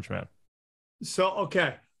for Orange Man. So,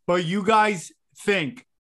 okay. But you guys think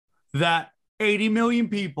that 80 million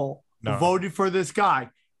people voted for this guy,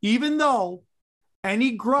 even though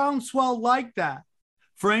any groundswell like that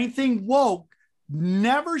for anything woke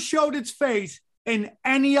never showed its face in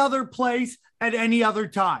any other place at any other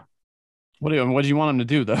time. What do you want him to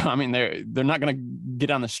do, though? I mean, they're not going to get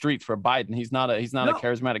on the street for Biden. He's not a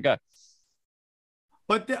charismatic guy.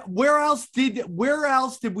 But where else did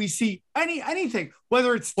we see anything?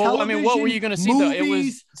 Whether it's television, I mean, what were you going to see? Movies, though? It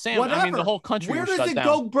was Sam. Whatever. I mean, the whole country was shut down. Where does it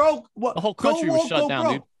go broke? The whole country was shut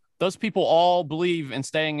down, dude. Those people all believe in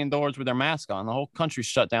staying indoors with their mask on. The whole country's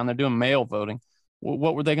shut down. They're doing mail voting.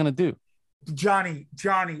 What were they going to do? Johnny,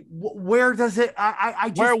 where does it? I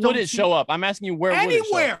just where would it show up? I'm asking you, where would it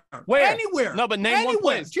show up? Where? Anywhere. No, but name one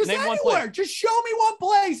place. Just name anywhere. One place. Just show me one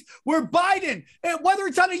place where Biden, and whether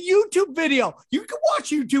it's on a YouTube video, you can watch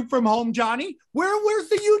YouTube from home, Johnny. Where's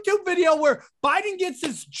the YouTube video where Biden gets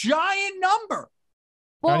this giant number?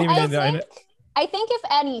 Well, I think if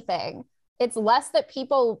anything, it's less that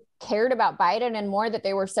people cared about Biden and more that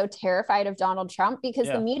they were so terrified of Donald Trump, because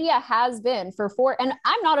the media has been and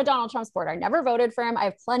I'm not a Donald Trump supporter. I never voted for him. I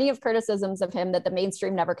have plenty of criticisms of him that the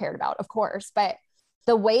mainstream never cared about, of course. But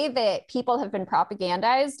the way that people have been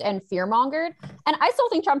propagandized and fear-mongered, and I still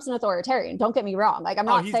think Trump's an authoritarian. Don't get me wrong. Like, I'm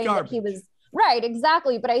not saying that he was right,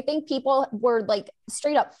 exactly. But I think people were like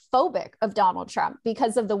straight up phobic of Donald Trump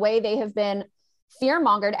because of the way they have been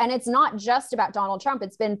fear-mongered. And it's not just about Donald Trump.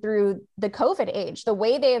 It's been through the COVID age, the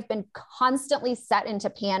way they have been constantly set into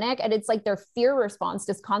panic. And it's like their fear response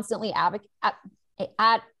is constantly activated.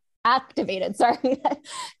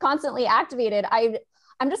 Constantly activated.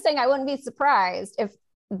 I'm just saying I wouldn't be surprised if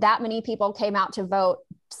that many people came out to vote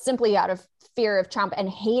simply out of fear of Trump and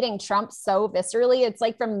hating Trump so viscerally. It's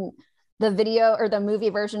like from the video or the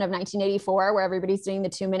movie version of 1984 where everybody's doing the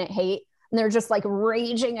 2-minute hate and they're just like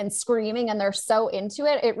raging and screaming and they're so into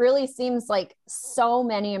it. It really seems like so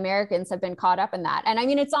many Americans have been caught up in that. And I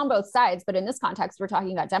mean, it's on both sides, but in this context, we're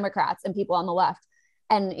talking about Democrats and people on the left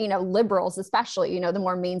and, you know, liberals, especially, you know, the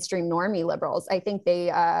more mainstream normie liberals. I think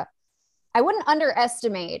I wouldn't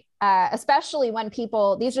underestimate, especially when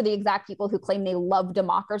people, these are the exact people who claim they love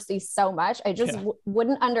democracy so much. I just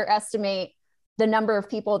wouldn't underestimate the number of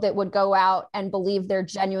people that would go out and believe they're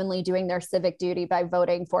genuinely doing their civic duty by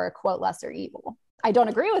voting for a quote lesser evil. I don't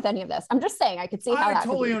agree with any of this. I'm just saying I could see how I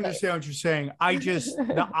totally understand what you're saying. I just,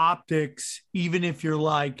 the optics, even if you're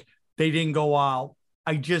like, they didn't go out,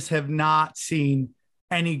 I just have not seen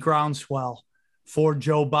any groundswell for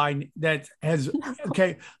Joe Biden that has,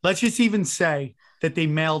 okay, let's just even say that they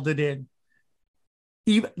mailed it in.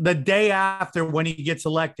 Even the day after when he gets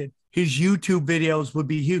elected, his YouTube videos would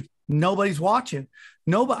be huge. Nobody's watching.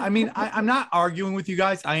 Nobody. I mean, I'm not arguing with you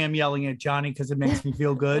guys. I am yelling at Johnny because it makes me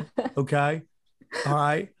feel good. Okay. All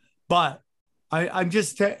right. But I'm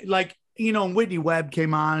just like, you know, Whitney Webb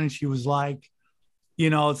came on and she was like, you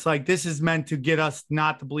know, it's like, this is meant to get us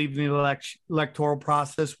not to believe in the electoral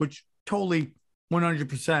process, which totally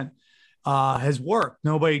 100% has worked.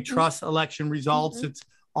 Nobody trusts election results. Mm-hmm. It's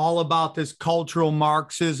all about this cultural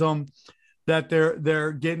Marxism that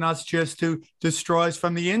they're getting us just to destroy us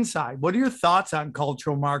from the inside. What are your thoughts on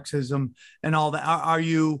cultural Marxism and all that? Are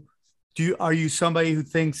you somebody who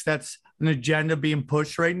thinks that's an agenda being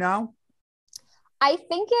pushed right now? I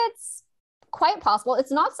think it's quite possible.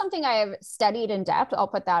 It's not something I have studied in depth. I'll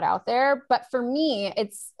put that out there. But for me,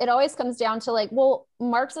 it always comes down to like, well,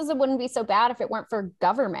 Marxism wouldn't be so bad if it weren't for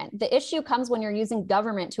government. The issue comes when you're using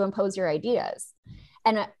government to impose your ideas.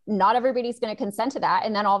 And not everybody's going to consent to that.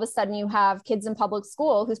 And then all of a sudden you have kids in public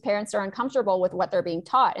school whose parents are uncomfortable with what they're being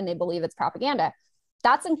taught and they believe it's propaganda.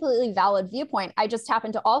 That's a completely valid viewpoint. I just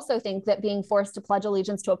happen to also think that being forced to pledge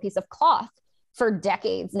allegiance to a piece of cloth for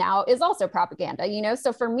decades now is also propaganda, you know?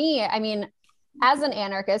 So for me, I mean, as an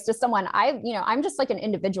anarchist, as someone, I'm just like an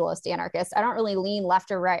individualist anarchist. I don't really lean left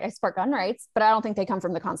or right. I support gun rights, but I don't think they come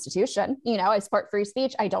from the Constitution. You know, I support free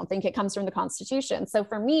speech. I don't think it comes from the Constitution. So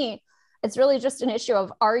for me, it's really just an issue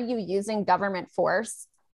of, are you using government force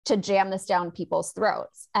to jam this down people's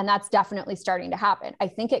throats? And that's definitely starting to happen. I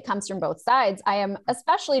think it comes from both sides. I am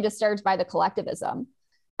especially disturbed by the collectivism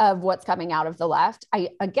of what's coming out of the left.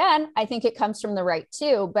 I think it comes from the right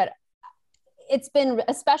too, but it's been,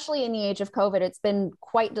 especially in the age of COVID, it's been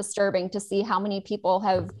quite disturbing to see how many people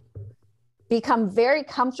have become very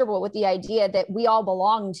comfortable with the idea that we all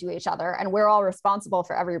belong to each other and we're all responsible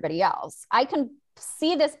for everybody else. I can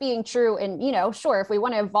see this being true. And, you know, sure, if we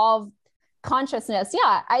want to evolve consciousness,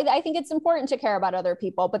 yeah, I think it's important to care about other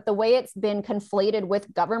people, but the way it's been conflated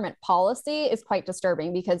with government policy is quite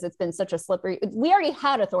disturbing because it's been such a slippery, we already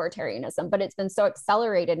had authoritarianism, but it's been so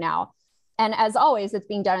accelerated now. And as always, it's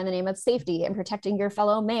being done in the name of safety and protecting your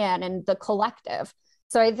fellow man and the collective.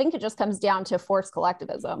 So I think it just comes down to forced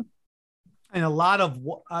collectivism. And a lot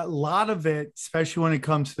of it, especially when it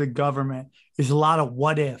comes to the government, is a lot of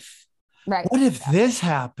what if. Right. What if this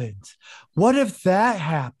happens? What if that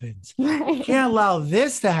happens? Right. You can't allow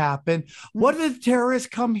this to happen. What if the terrorists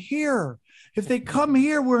come here? If they come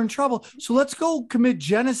here, we're in trouble. So let's go commit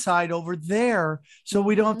genocide over there so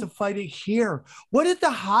we don't have to fight it here. What if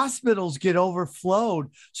the hospitals get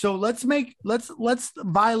overflowed? So let's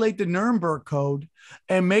violate the Nuremberg Code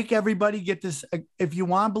and make everybody get this. If you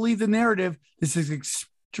want to believe the narrative, this is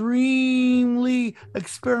extremely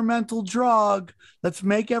experimental drug. Let's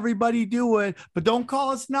make everybody do it, but don't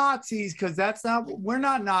call us Nazis because we're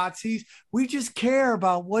not Nazis. We just care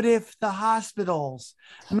about what if the hospitals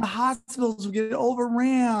will get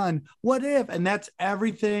overran. What if? And that's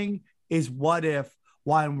everything is what if,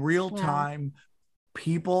 while in real time,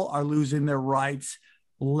 people are losing their rights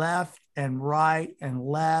left and right and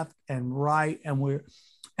left and right.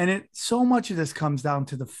 And so much of this comes down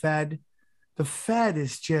to the Fed. The Fed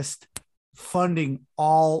is just funding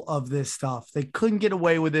all of this stuff. They couldn't get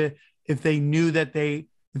away with it if they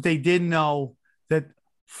didn't know that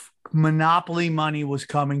monopoly money was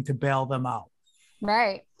coming to bail them out.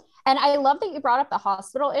 Right. And I love that you brought up the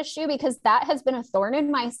hospital issue because that has been a thorn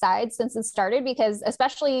in my side since it started, because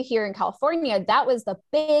especially here in California, that was the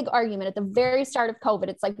big argument at the very start of COVID.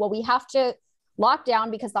 It's like, well, we have to lock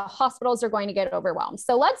down because the hospitals are going to get overwhelmed.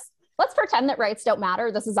 So let's pretend that rights don't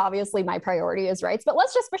matter. This is obviously my priority is rights, but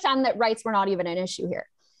let's just pretend that rights were not even an issue here.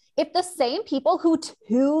 If the same people who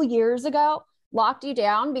 2 years ago locked you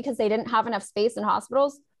down because they didn't have enough space in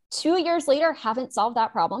hospitals, 2 years later haven't solved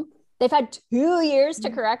that problem. They've had 2 years to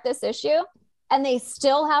correct this issue and they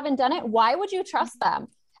still haven't done it. Why would you trust them?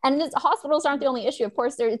 And hospitals aren't the only issue. Of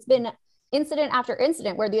course, it's been incident after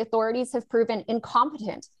incident where the authorities have proven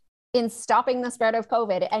incompetent in stopping the spread of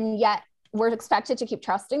COVID. And yet we're expected to keep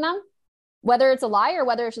trusting them, whether it's a lie or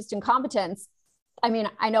whether it's just incompetence. I mean,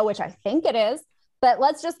 I know which I think it is, but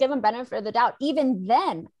let's just give them benefit of the doubt. Even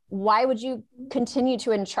then, why would you continue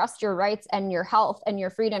to entrust your rights and your health and your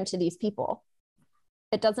freedom to these people?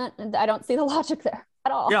 I don't see the logic there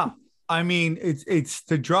at all. Yeah. I mean, it's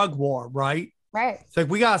the drug war, right? Right. It's like,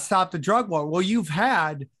 we got to stop the drug war. Well, you've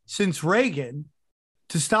had since Reagan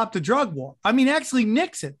to stop the drug war. I mean, actually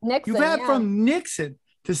Nixon. You've had from Nixon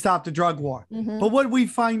to stop the drug war. Mm-hmm. But what we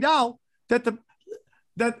find out that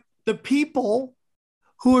the people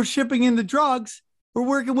who are shipping in the drugs were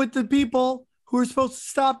working with the people who are supposed to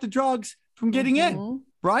stop the drugs from getting in,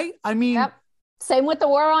 right? I mean, same with the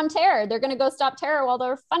war on terror. They're going to go stop terror while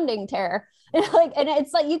they're funding terror. And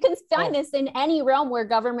it's like, you can find this in any realm where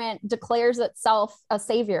government declares itself a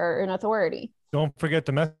savior or an authority. Don't forget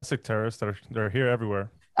domestic terrorists they're here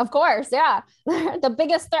everywhere. Of course, yeah. The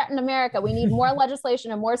biggest threat in America. We need more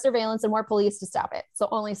legislation and more surveillance and more police to stop it. It's the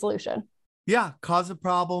only solution. Yeah, cause a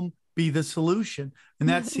problem, be the solution. And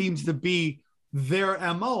that seems to be their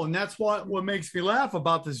MO. And that's what makes me laugh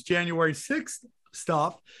about this January 6th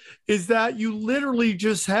stuff is that you literally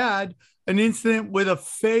just had an incident with a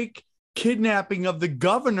fake kidnapping of the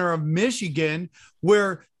governor of Michigan,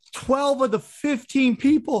 where 12 of the 15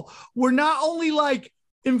 people were not only like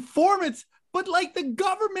informants, but like the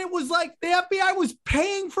government was like, the FBI was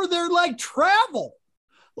paying for their like travel.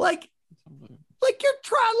 Like you're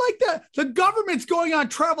trying, like the government's going on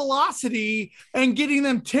Travelocity and getting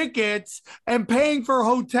them tickets and paying for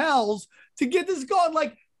hotels to get this going.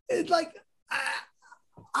 Like, it's like,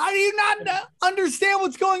 how do you not understand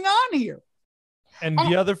what's going on here? And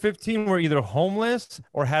the other 15 were either homeless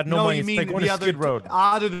or had no money. You mean like the other Skid Row.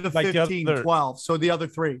 Out of the 15, 12. So the other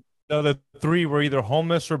 3. The other 3 were either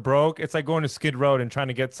homeless or broke. It's like going to Skid Row and trying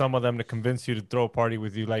to get some of them to convince you to throw a party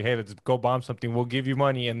with you. Like, hey, let's go bomb something. We'll give you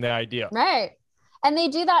money and the idea. Right. And they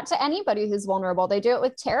do that to anybody who's vulnerable. They do it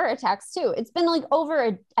with terror attacks too. It's been like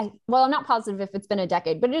I'm not positive if it's been a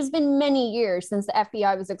decade, but it has been many years since the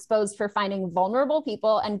FBI was exposed for finding vulnerable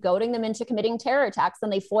people and goading them into committing terror attacks.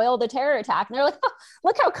 And they foil the terror attack. And they're like, oh,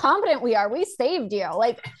 look how competent we are. We saved you.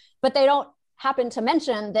 But they don't happen to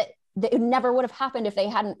mention that it never would have happened if they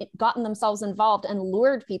hadn't gotten themselves involved and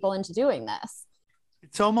lured people into doing this.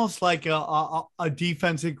 It's almost like a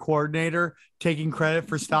defensive coordinator taking credit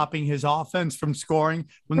for stopping his offense from scoring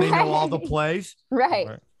when they know all the plays. Right.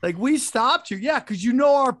 Like, we stopped you. Yeah. Cause you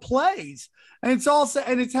know our plays. And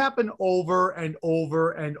it's happened over and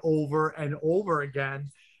over and over and over again.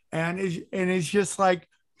 And it's just like,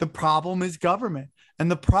 the problem is government. And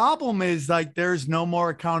the problem is like, there's no more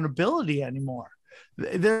accountability anymore.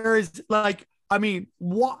 There is like, I mean,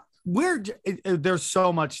 there's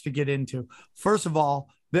so much to get into. First of all,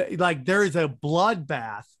 there is a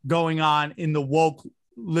bloodbath going on in the woke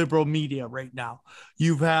liberal media right now.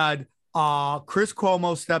 You've had Chris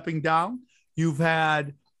Cuomo stepping down. You've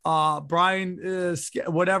had Brian,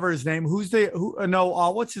 whatever his name,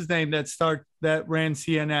 what's his name that ran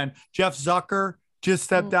CNN? Jeff Zucker just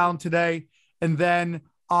stepped down today. And then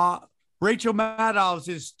Rachel Maddow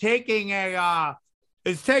is taking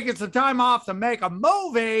some time off to make a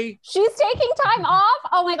movie. She's taking time off?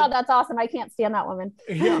 Oh my God, that's awesome. I can't stand that woman.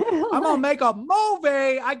 Yeah, I'm going to make a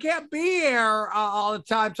movie. I can't be here all the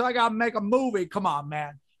time, so I got to make a movie. Come on,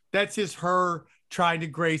 man. That's just her trying to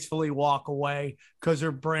gracefully walk away because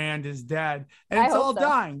her brand is dead. And it's all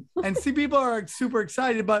dying. And see, people are super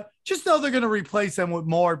excited, but just know they're going to replace them with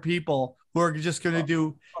more people who are just going to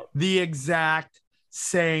do the exact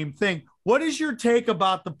same thing. What is your take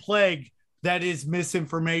about the plague that is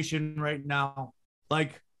misinformation right now?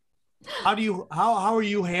 Like, how are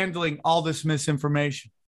you handling all this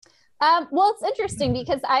misinformation? Well, it's interesting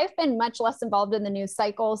because I've been much less involved in the news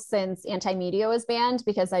cycle since anti-media was banned,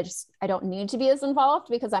 because I don't need to be as involved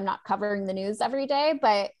because I'm not covering the news every day.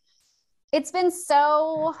 But it's been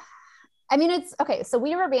so, I mean, it's okay. So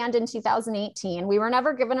we were banned in 2018. We were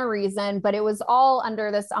never given a reason, but it was all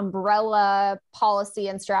under this umbrella policy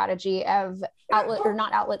and strategy of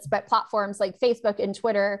platforms like Facebook and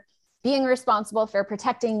Twitter being responsible for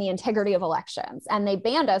protecting the integrity of elections. And they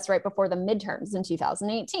banned us right before the midterms in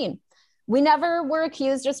 2018. We never were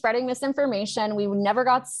accused of spreading misinformation. We never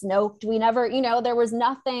got snoked. We never, there was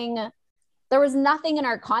nothing There was nothing in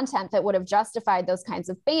our content that would have justified those kinds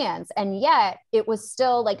of bans. And yet it was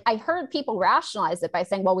still like, I heard people rationalize it by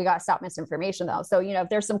saying, well, we got to stop misinformation though. So, if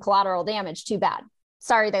there's some collateral damage, too bad.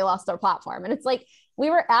 Sorry, they lost their platform. And it's like, we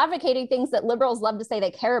were advocating things that liberals love to say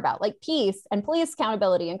they care about, like peace and police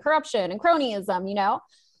accountability and corruption and cronyism,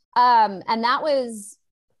 and that was,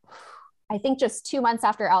 I think, just 2 months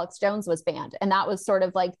after Alex Jones was banned. And that was sort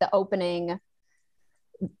of like the opening.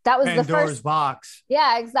 That was Pandora's the first box.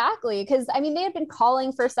 Yeah, exactly. Because they had been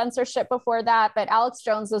calling for censorship before that, but Alex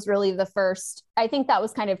Jones was really the first. I think that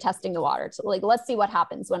was kind of testing the water to like, let's see what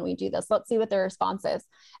happens when we do this. Let's see what their response is.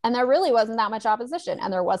 And there really wasn't that much opposition.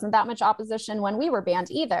 And there wasn't that much opposition when we were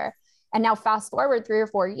banned either. And now fast forward 3 or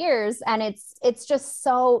 4 years, and it's just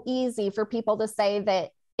so easy for people to say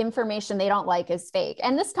that information they don't like is fake.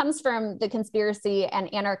 And this comes from the conspiracy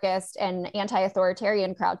and anarchist and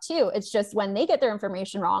anti-authoritarian crowd too. It's just when they get their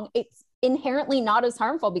information wrong, it's inherently not as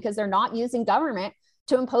harmful because they're not using government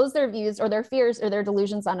to impose their views or their fears or their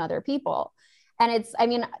delusions on other people. And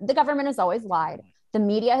the government has always lied. The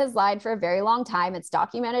media has lied for a very long time. It's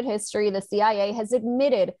documented history. The CIA has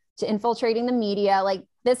admitted to infiltrating the media. Like,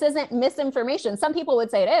 this isn't misinformation. Some people would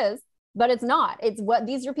say it is, but it's not. It's what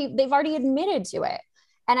these are people, they've already admitted to it.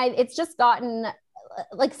 And it's just gotten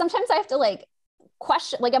like, sometimes I have to like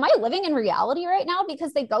question, like, am I living in reality right now?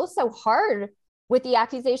 Because they go so hard with the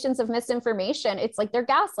accusations of misinformation. It's like they're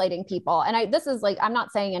gaslighting people. And this is like, I'm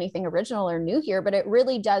not saying anything original or new here, but it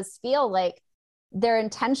really does feel like they're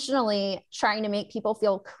intentionally trying to make people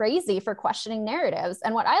feel crazy for questioning narratives.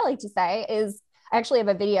 And what I like to say is, I actually have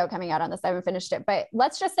a video coming out on this. I haven't finished it, but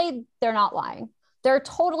let's just say they're not lying. They're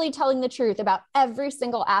totally telling the truth about every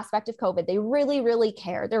single aspect of COVID. They really, really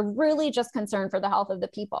care. They're really just concerned for the health of the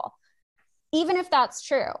people. Even if that's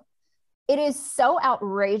true, it is so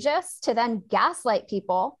outrageous to then gaslight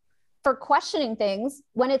people for questioning things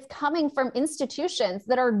when it's coming from institutions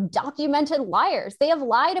that are documented liars. They have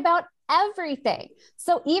lied about everything.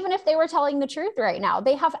 So even if they were telling the truth right now,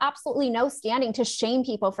 they have absolutely no standing to shame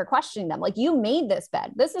people for questioning them. Like, you made this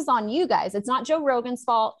bed. This is on you guys. It's not Joe Rogan's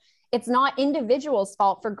fault. It's not individuals'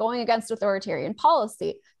 fault for going against authoritarian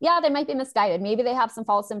policy. Yeah, they might be misguided. Maybe they have some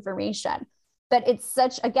false information, but it's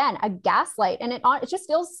such, again, a gaslight. And it just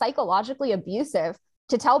feels psychologically abusive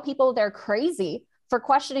to tell people they're crazy for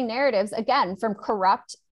questioning narratives, again, from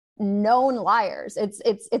corrupt, known liars.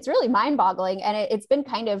 It's really mind-boggling. And it's been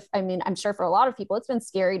kind of, I'm sure for a lot of people, it's been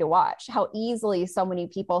scary to watch how easily so many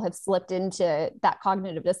people have slipped into that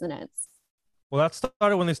cognitive dissonance. Well, that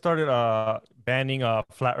started when they started banning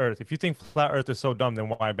flat Earth. If you think flat Earth is so dumb, then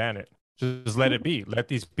why ban it? Just let it be. Let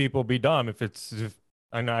these people be dumb.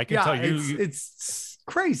 I know I can tell you. It's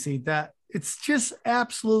crazy that it's just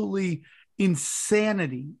absolutely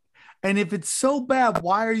insanity. And if it's so bad,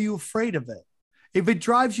 why are you afraid of it? If it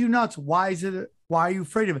drives you nuts, why are you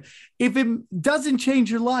afraid of it? If it doesn't change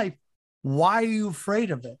your life, why are you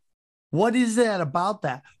afraid of it? What is that about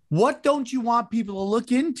that? What don't you want people to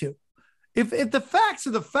look into? If the facts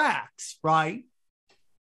are the facts, right?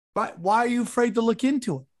 Why are you afraid to look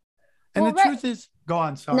into it? And the truth is, go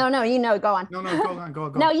on. Sorry. No, go on. No, go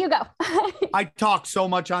on. No, you go. I talk so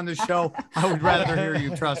much on this show. I would rather hear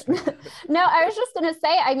you, trust me. No, I was just going to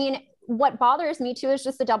say, what bothers me too is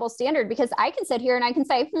just the double standard, because I can sit here and I can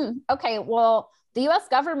say, okay, well, the US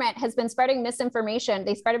government has been spreading misinformation.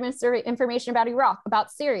 They spread misinformation about Iraq, about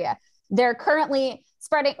Syria. They're currently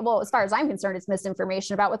spreading, well, as far as I'm concerned, it's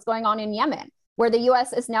misinformation about what's going on in Yemen, where the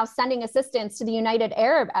US is now sending assistance to the United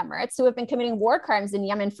Arab Emirates, who have been committing war crimes in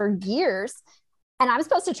Yemen for years. And I'm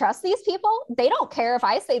supposed to trust these people? They don't care if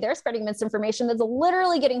I say they're spreading misinformation that's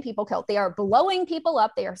literally getting people killed. They are blowing people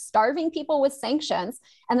up. They are starving people with sanctions.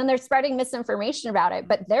 And then they're spreading misinformation about it,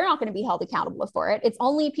 but they're not going to be held accountable for it. It's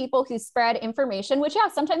only people who spread information, which, yeah,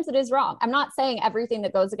 sometimes it is wrong. I'm not saying everything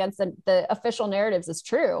that goes against the official narratives is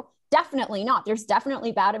true. Definitely not. There's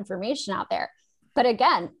definitely bad information out there. But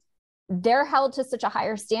again, they're held to such a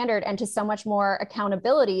higher standard and to so much more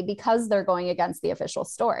accountability because they're going against the official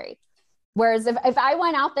story. Whereas if I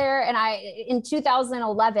went out there and in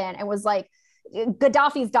 2011, it was like,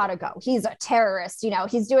 Gaddafi's got to go. He's a terrorist.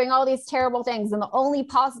 He's doing all these terrible things. And the only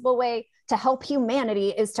possible way to help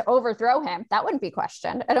humanity is to overthrow him. That wouldn't be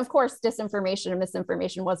questioned. And of course, disinformation and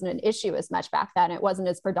misinformation wasn't an issue as much back then. It wasn't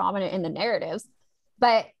as predominant in the narratives.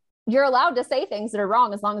 But you're allowed to say things that are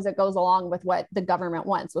wrong as long as it goes along with what the government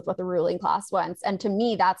wants, with what the ruling class wants. And to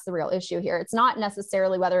me, that's the real issue here. It's not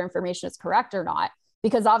necessarily whether information is correct or not,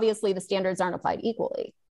 because obviously the standards aren't applied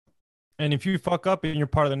equally. And if you fuck up and you're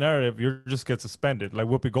part of the narrative, you just get suspended. Like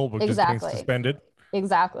Whoopi Goldberg just getting suspended.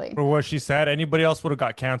 Exactly. For what she said. Anybody else would have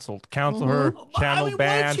got canceled. Cancel her, channel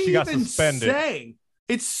banned. She got suspended.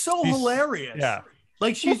 It's so She's- hilarious. yeah.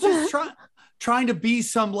 Like she's just trying to be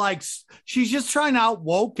some like she's just trying to out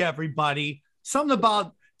woke everybody. Something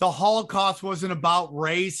about the Holocaust wasn't about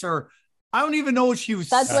race, or I don't even know what she was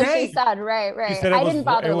That's saying. what she said. Right, She right. said I didn't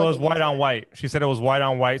bother. it was looking white on into white. She said it was white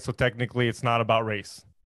on white, so technically it's not about race.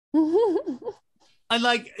 it. And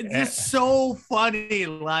like it's just so funny.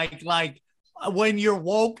 Like when you're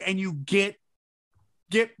woke and you get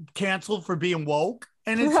canceled for being woke.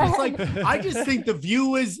 And it's just like, I just think The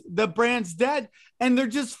View is the brand's dead. And they're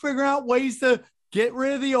just figuring out ways to get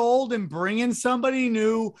rid of the old and bring in somebody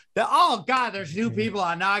new. That, oh God, there's new people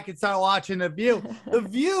on. Now I can start watching The View. The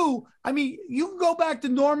View, I mean, you can go back to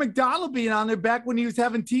Norm Macdonald being on there back when he was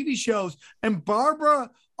having TV shows, and Barbara,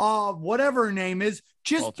 whatever her name is,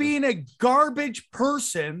 just Walters. being a garbage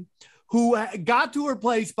person who got to her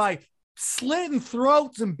place by slitting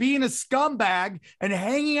throats and being a scumbag and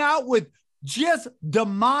hanging out with just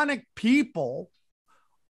demonic people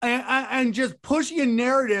and just pushing a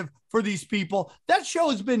narrative for these people. That show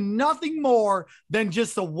has been nothing more than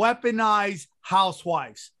just a weaponized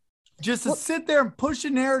housewives, just to sit there and push a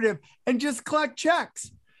narrative and just collect checks.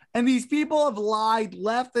 And these people have lied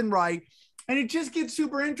left and right, and it just gets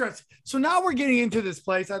super interesting. So now we're getting into this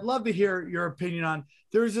place. I'd love to hear your opinion on,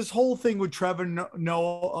 there's this whole thing with Trevor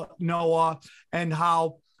Noah and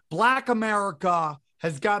how Black America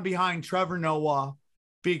has got behind Trevor Noah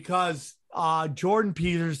because Jordan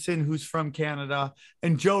Peterson, who's from Canada,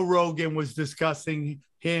 and Joe Rogan was discussing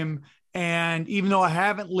him. And even though I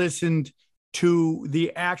haven't listened to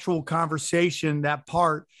the actual conversation, that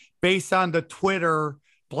part, based on the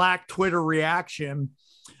Black Twitter reaction,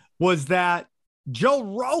 was that Joe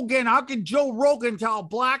Rogan, how can Joe Rogan tell a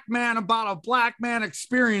Black man about a Black man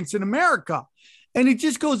experience in America? And it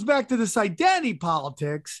just goes back to this identity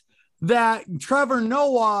politics that Trevor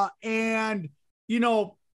Noah and,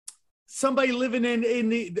 somebody living in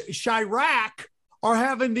the Chirac are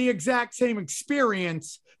having the exact same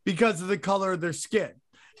experience because of the color of their skin.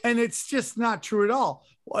 And it's just not true at all.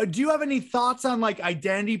 Do you have any thoughts on like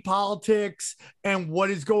identity politics and what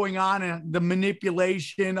is going on and the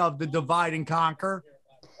manipulation of the divide and conquer?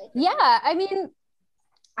 Yeah, I mean,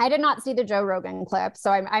 I did not see the Joe Rogan clip,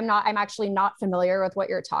 so I'm actually not familiar with what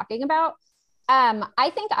you're talking about.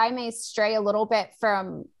 I think I may stray a little bit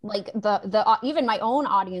from like the even my own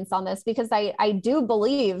audience on this, because I do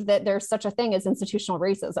believe that there's such a thing as institutional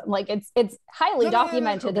racism. Like it's highly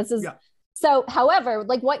documented. This is so. However,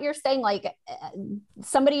 like what you're saying, like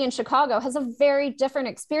somebody in Chicago has a very different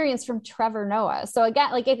experience from Trevor Noah. So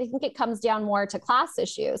again, like I think it comes down more to class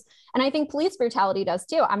issues, and I think police brutality does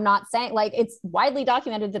too. I'm not saying, like, it's widely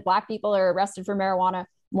documented that Black people are arrested for marijuana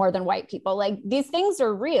more than white people. Like these things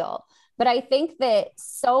are real. But I think that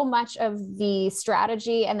so much of the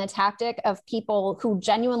strategy and the tactic of people who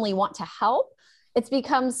genuinely want to help, it's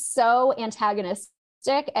become so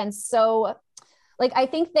antagonistic and so, like, I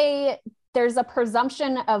think there's a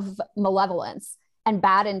presumption of malevolence and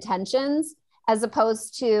bad intentions as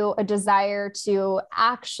opposed to a desire to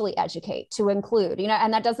actually educate, to include,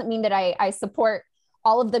 and that doesn't mean that I support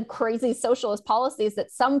all of the crazy socialist policies that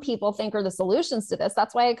some people think are the solutions to this.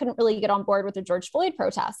 That's why I couldn't really get on board with the George Floyd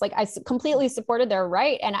protests. Like I completely supported their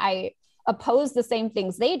right, and I opposed the same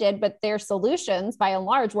things they did, but their solutions by and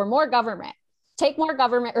large were more government. Take more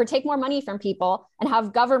government, or take more money from people and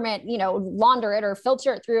have government, launder it or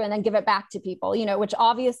filter it through and then give it back to people, which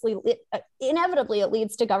obviously inevitably it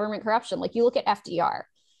leads to government corruption. Like you look at FDR,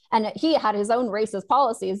 and he had his own racist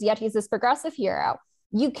policies, yet he's this progressive hero.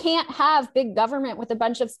 You can't have big government with a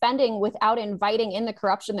bunch of spending without inviting in the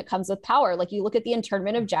corruption that comes with power. Like you look at the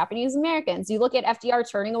internment of Japanese Americans, you look at FDR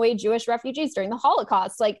turning away Jewish refugees during the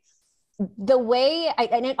Holocaust, like the way,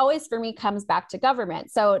 and it always for me comes back to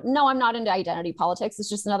government. So no, I'm not into identity politics. It's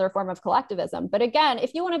just another form of collectivism. But again,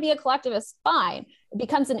 if you want to be a collectivist, fine. It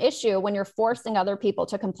becomes an issue when you're forcing other people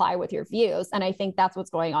to comply with your views. And I think that's what's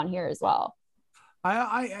going on here as well.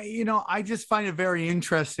 I just find it very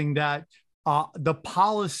interesting that the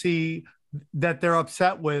policy that they're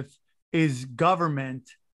upset with is government,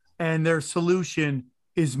 and their solution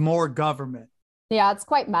is more government. Yeah, it's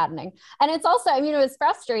quite maddening. And it's also, it was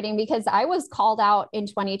frustrating because I was called out in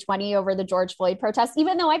 2020 over the George Floyd protests,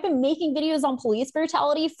 even though I've been making videos on police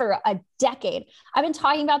brutality for a decade. I've been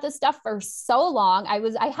talking about this stuff for so long.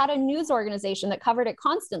 I had a news organization that covered it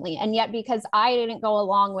constantly. And yet, because I didn't go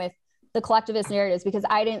along with the collectivist narratives, because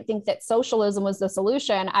I didn't think that socialism was the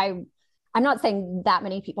solution, I'm not saying that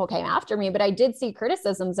many people came after me, but I did see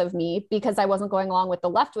criticisms of me because I wasn't going along with the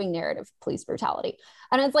left-wing narrative of police brutality.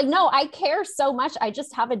 And it's like, no, I care so much. I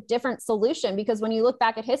just have a different solution, because when you look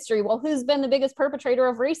back at history, well, who's been the biggest perpetrator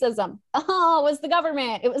of racism? Oh, it was the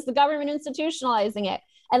government. It was the government institutionalizing it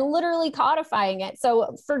and literally codifying it.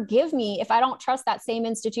 So forgive me if I don't trust that same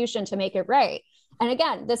institution to make it right. And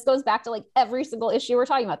again, this goes back to like every single issue we're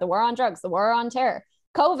talking about, the war on drugs, the war on terror,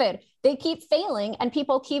 COVID. They keep failing, and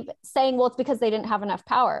people keep saying, well, it's because they didn't have enough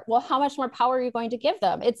power. Well, how much more power are you going to give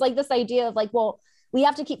them? It's like this idea of like, well, we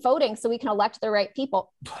have to keep voting so we can elect the right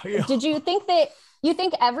people. Yeah. Did you think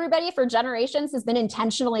everybody for generations has been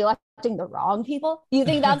intentionally electing the wrong people? You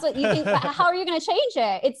think that's what you think? How are you going to change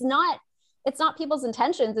it? It's not people's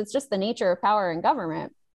intentions. It's just the nature of power in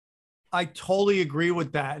government. I totally agree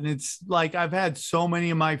with that. And it's like, I've had so many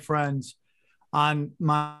of my friends on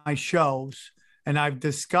my shows, and I've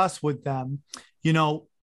discussed with them,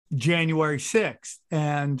 January 6th.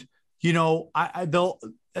 And, they'll,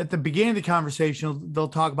 at the beginning of the conversation, they'll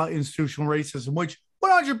talk about institutional racism, which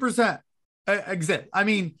 100% exists. I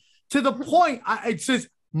mean, to the point, it's just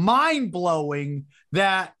mind blowing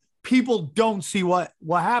that people don't see what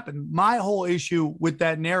happened. My whole issue with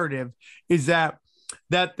that narrative is that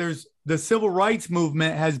there's the civil rights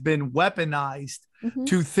movement has been weaponized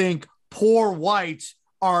to think poor whites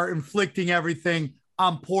are inflicting everything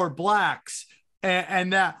on poor blacks,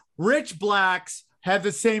 and that rich blacks have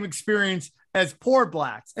the same experience as poor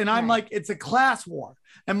blacks. And I'm like, it's a class war.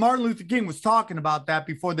 And Martin Luther King was talking about that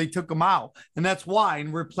before they took him out. And that's why,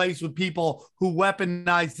 and replaced with people who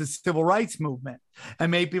weaponized the civil rights movement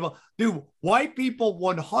and made people, white people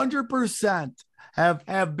 100%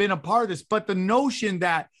 have been a part of this. But the notion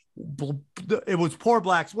that it was poor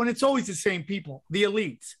blacks, when it's always the same people, the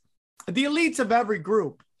elites of every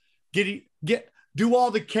group do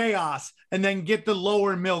all the chaos and then get the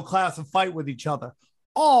lower and middle class to fight with each other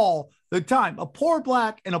all the time. A poor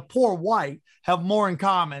black and a poor white have more in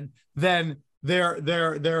common than their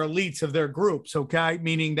elites of their groups. Okay.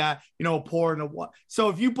 Meaning that, a poor and a white. So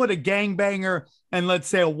if you put a gangbanger and let's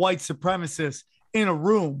say a white supremacist in a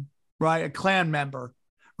room, right, a Klan member,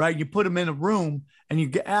 right, you put them in a room and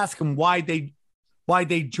you ask them why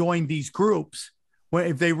they joined these groups. Well,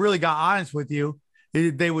 if they really got honest with you,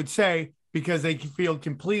 they would say because they feel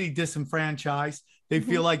completely disenfranchised. They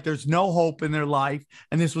feel like there's no hope in their life.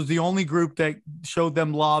 And this was the only group that showed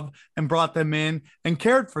them love and brought them in and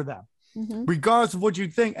cared for them, regardless of what you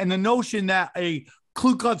think. And the notion that a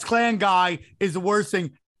Ku Klux Klan guy is the worst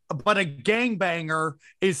thing, but a gangbanger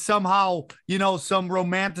is somehow, some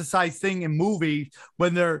romanticized thing in movies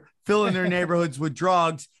when they're filling their neighborhoods with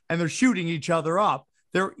drugs and they're shooting each other up.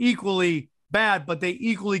 They're equally bad, but they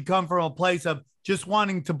equally come from a place of just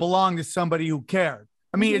wanting to belong to somebody who cared.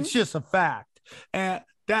 I mean, it's just a fact. And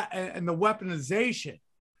the weaponization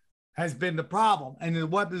has been the problem. And the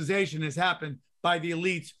weaponization has happened by the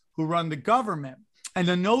elites who run the government. And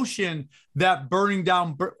the notion that burning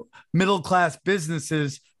down middle-class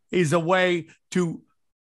businesses is a way to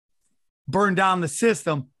burn down the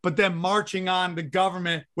system, but then marching on the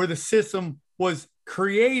government where the system was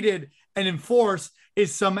created and enforced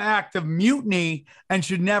is some act of mutiny and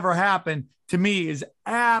should never happen, to me is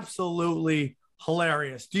absolutely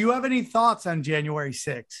hilarious. Do you have any thoughts on January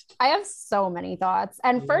 6th? I have so many thoughts.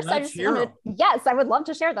 And first, I just want to, yes, I would love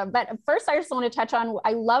to share them. But first, I just want to touch on,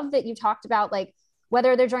 I love that you talked about like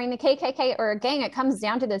whether they're joining the KKK or a gang, it comes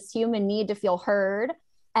down to this human need to feel heard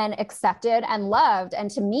and accepted and loved. And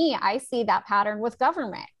to me, I see that pattern with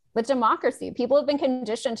government, with democracy. People have been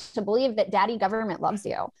conditioned to believe that daddy government loves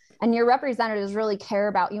you and your representatives really care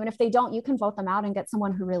about you. And if they don't, you can vote them out and get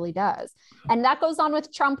someone who really does. And that goes on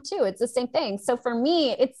with Trump too. It's the same thing. So for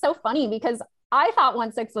me, it's so funny because I thought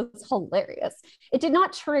 1-6 was hilarious. It did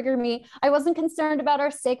not trigger me. I wasn't concerned about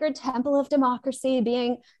our sacred temple of democracy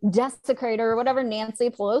being desecrated or whatever Nancy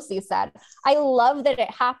Pelosi said. I love that it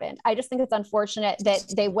happened. I just think it's unfortunate that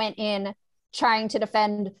they went in trying to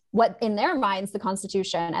defend what in their minds the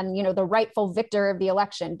Constitution and, the rightful victor of the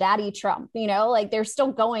election, Daddy Trump, like they're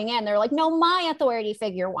still going in. They're like, no, my authority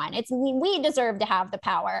figure won. It's we deserve to have the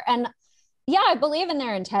power. And yeah, I believe in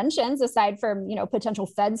their intentions, aside from, potential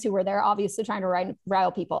feds who were there, obviously trying to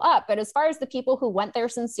rile people up. But as far as the people who went there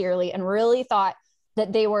sincerely and really thought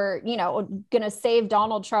that they were, going to save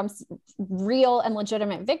Donald Trump's real and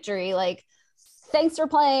legitimate victory, like, thanks for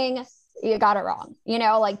playing. You got it wrong,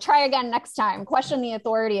 try again next time, question the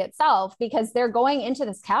authority itself, because they're going into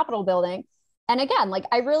this Capitol building. And again, like,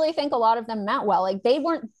 I really think a lot of them meant well. Like, they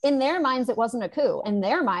weren't, in their minds, it wasn't a coup. In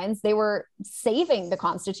their minds, they were saving the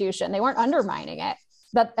Constitution. They weren't undermining it.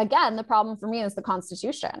 But again, the problem for me is the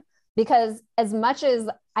Constitution. because as much as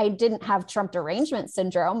I didn't have Trump derangement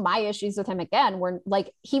syndrome, my issues with him again were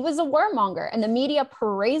like, he was a warmonger and the media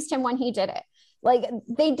praised him when he did it. Like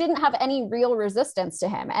they didn't have any real resistance to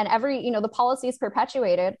him. And the policies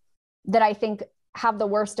perpetuated that I think have the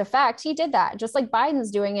worst effect, he did that, just like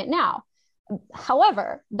Biden's doing it now.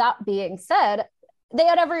 However, that being said, they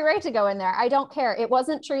had every right to go in there. I don't care. It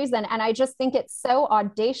wasn't treason. And I just think it's so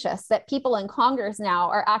audacious that people in Congress now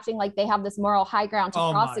are acting like they have this moral high ground to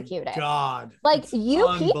prosecute it. God. Like you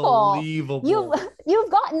people, you've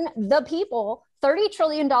gotten the people $30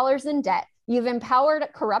 trillion in debt. You've empowered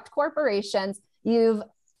corrupt corporations. You've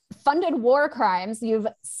funded war crimes. You've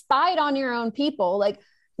spied on your own people. Like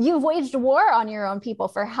you've waged war on your own people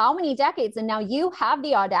for how many decades? And now you have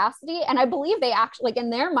the audacity. And I believe they actually, like in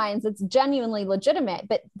their minds, it's genuinely legitimate,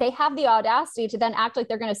 but they have the audacity to then act like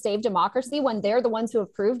they're going to save democracy when they're the ones who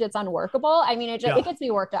have proved it's unworkable. I mean, it gets me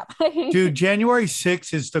worked up. Dude, January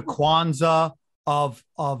 6th is the Kwanzaa of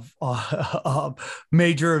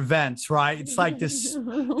major events, right? It's like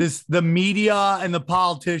the media and the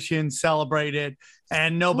politicians celebrate it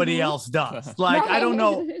and nobody else does. Like, I don't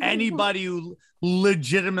know anybody who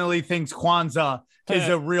legitimately thinks Kwanzaa is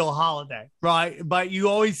a real holiday, right? But you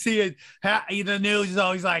always see it. The news is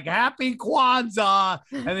always like, happy Kwanzaa.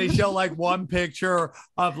 And they show like one picture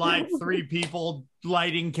of like 3 people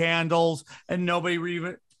lighting candles and nobody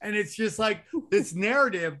even, and it's just like this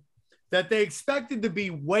narrative that they expected to be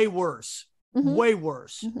way worse, way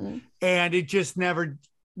worse. And it's just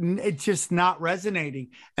not resonating.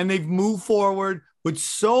 And they've moved forward with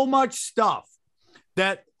so much stuff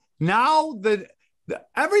that now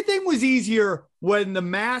everything was easier when the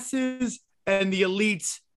masses and the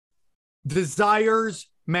elites' desires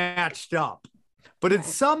matched up. But at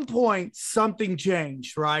some point, something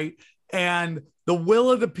changed, right? And the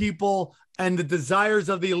will of the people and the desires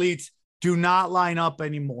of the elites do not line up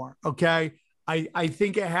anymore, okay? I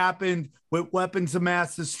think it happened with weapons of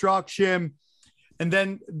mass destruction. And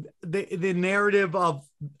then the narrative of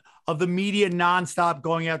the media nonstop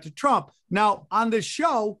going after Trump. Now, on this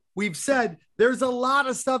show, we've said there's a lot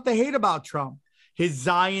of stuff to hate about Trump. His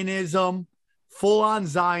Zionism, full-on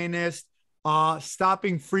Zionist,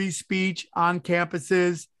 stopping free speech on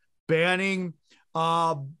campuses, banning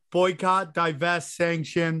boycott, divest,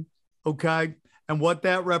 sanction, okay? And what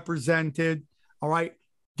that represented, all right?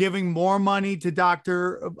 Giving more money to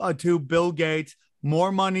Bill Gates,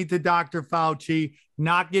 more money to Dr. Fauci,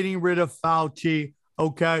 not getting rid of Fauci,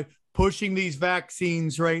 okay? Pushing these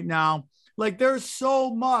vaccines right now. Like there's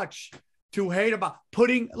so much to hate about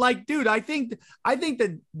putting, like, dude, I think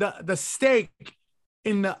that the stake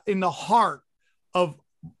in the heart of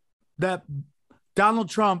that Donald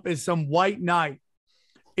Trump is some white knight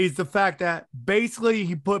is the fact that basically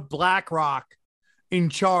he put BlackRock in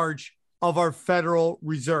charge of our Federal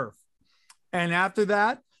Reserve. And after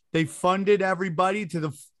that, they funded everybody to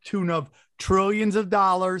the tune of trillions of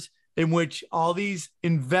dollars, in which all these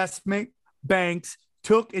investment banks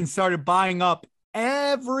took and started buying up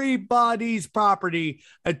everybody's property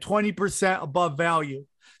at 20% above value.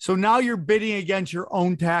 So now you're bidding against your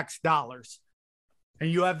own tax dollars. And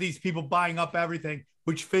you have these people buying up everything,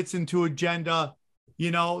 which fits into agenda,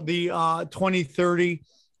 the 2030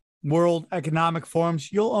 World Economic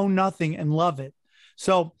Forums. You'll own nothing and love it.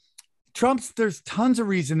 So there's tons of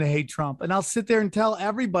reason to hate Trump. And I'll sit there and tell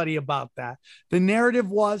everybody about that. The narrative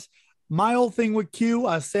was my whole thing with Q.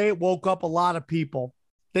 I say it woke up a lot of people.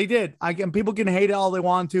 They did. People can hate it all they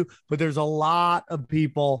want to, but there's a lot of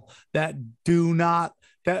people that do not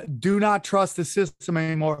trust the system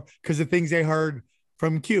anymore because of things they heard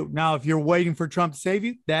from Q. Now, if you're waiting for Trump to save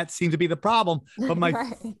you, that seems to be the problem. But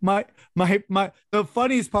the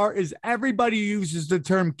funniest part is everybody uses the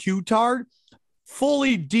term Q-tard,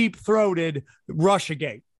 fully deep-throated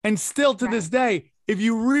Russiagate. And still to this day, if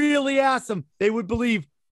you really ask them, they would believe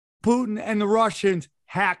Putin and the Russians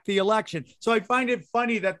hacked the election. So I find it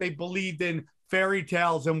funny that they believed in fairy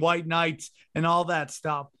tales and white knights and all that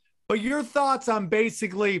stuff. But your thoughts on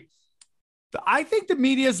basically, I think the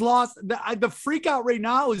media's lost. The freak out right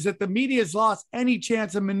now is that the media's lost any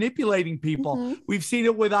chance of manipulating people. We've seen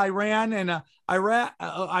it with Iran and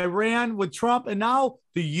Iran with Trump, and now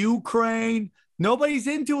the Ukraine. Nobody's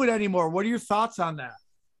into it anymore. What are your thoughts on that?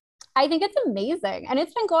 I think it's amazing. And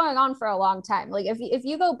it's been going on for a long time. Like if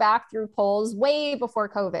you go back through polls way before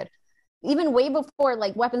COVID, even way before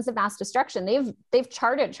like weapons of mass destruction, they've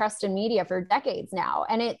charted trust in media for decades now.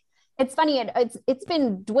 And it's funny. It's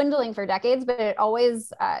been dwindling for decades, but it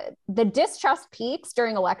always, the distrust peaks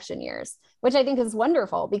during election years, which I think is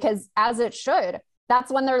wonderful because as it should,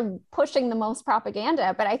 that's when they're pushing the most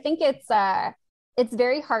propaganda. But I think it's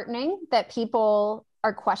very heartening that people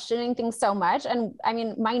are questioning things so much. And I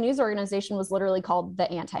mean, my news organization was literally called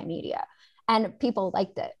the Anti-Media, and people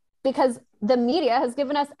liked it because the media has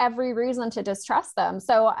given us every reason to distrust them.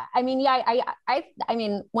 So, I mean, yeah, I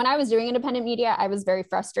mean, when I was doing independent media, I was very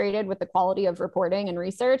frustrated with the quality of reporting and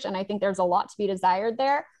research. And I think there's a lot to be desired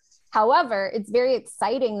there. However, it's very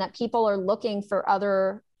exciting that people are looking for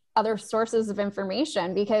other sources of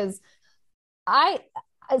information, because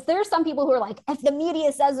there's some people who are like, if the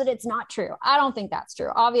media says it, it's not true. I don't think that's true.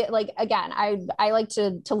 Obviously, like, again, I like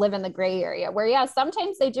to live in the gray area where, yeah,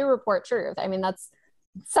 sometimes they do report truth. I mean, that's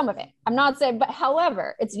some of it. I'm not saying, but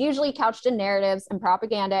however, it's usually couched in narratives and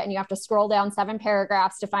propaganda, and you have to scroll down 7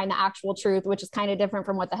 paragraphs to find the actual truth, which is kind of different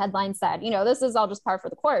from what the headline said. You know, this is all just par for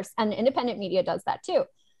the course, and independent media does that too.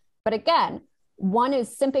 But again, one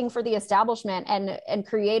is simping for the establishment and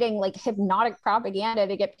creating like hypnotic propaganda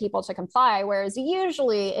to get people to comply. Whereas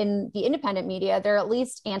usually in the independent media, they're at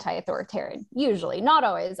least anti-authoritarian, usually, not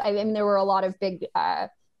always. I mean, there were a lot of big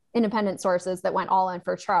independent sources that went all in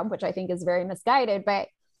for Trump, which I think is very misguided, but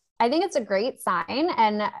I think it's a great sign.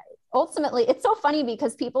 And ultimately, it's so funny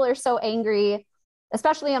because people are so angry,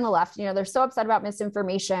 especially on the left, you know, they're so upset about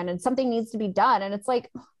misinformation and something needs to be done. And it's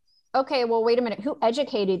like, okay, well, wait a minute. Who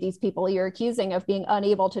educated these people you're accusing of being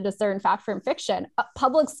unable to discern fact from fiction?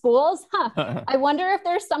 Public schools? I wonder if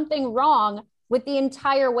there's something wrong with the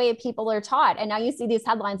entire way people are taught. And now you see these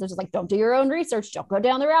headlines that are just like, don't do your own research. Don't go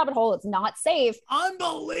down the rabbit hole. It's not safe.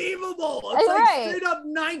 Unbelievable. It's like right. straight up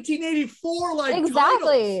 1984, like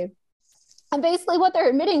exactly. titles. And basically what they're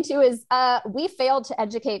admitting to is we failed to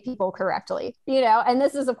educate people correctly, you know, and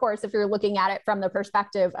this is, of course, if you're looking at it from the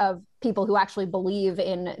perspective of people who actually believe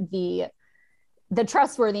in the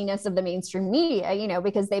trustworthiness of the mainstream media, you know,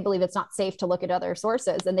 because they believe it's not safe to look at other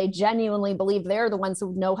sources, and they genuinely believe they're the ones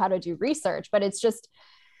who know how to do research. But it's just,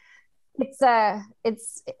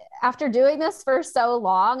 it's after doing this for so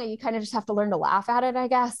long, you kind of just have to learn to laugh at it, I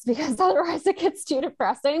guess, because otherwise it gets too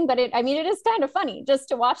depressing. But it is kind of funny just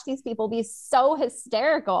to watch these people be so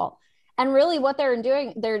hysterical. And really what they're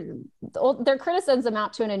doing, their criticisms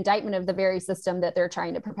amount to an indictment of the very system that they're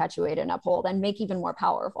trying to perpetuate and uphold and make even more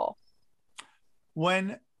powerful.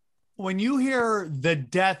 When you hear the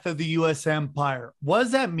death of the U.S. empire, what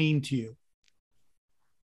does that mean to you?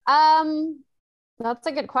 That's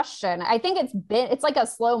a good question. I think it's like a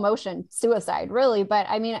slow motion suicide, really. But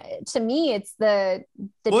I mean, to me, it's the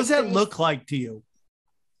what does that look like to you?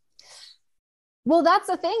 Well, that's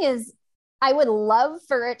the thing is, I would love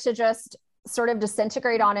for it to just sort of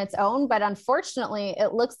disintegrate on its own. But unfortunately,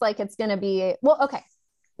 it looks like it's going to be, well, okay.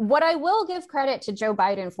 What I will give credit to Joe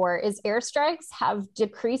Biden for is airstrikes have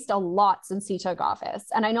decreased a lot since he took office.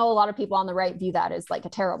 And I know a lot of people on the right view that as like a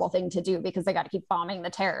terrible thing to do because they got to keep bombing the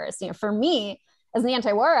terrorists. You know, for me, as an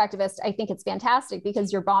anti-war activist, I think it's fantastic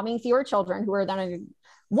because you're bombing fewer children who are then,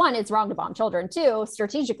 one, it's wrong to bomb children. Two,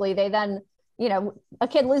 strategically, they then, you know, a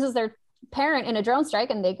kid loses their parent in a drone strike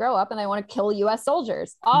and they grow up and they want to kill U.S.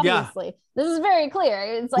 soldiers. Obviously, yeah. This is very clear.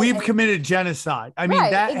 It's like, we've committed genocide. I mean,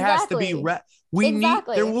 right, that has to be,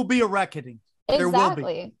 there will be a reckoning. There will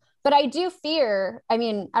be. But I do fear, I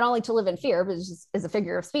mean, I don't like to live in fear, but it's just as a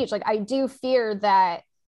figure of speech. Like I do fear that,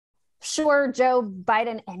 sure, Joe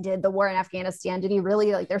Biden ended the war in Afghanistan. Did he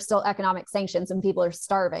really? Like, there's still economic sanctions and people are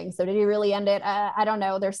starving. So did he really end it? I don't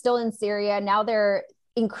know. They're still in Syria. Now they're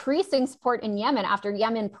increasing support in Yemen after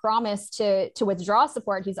Yemen promised to withdraw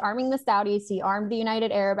support. He's arming the Saudis. He armed the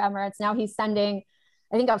United Arab Emirates. Now he's sending,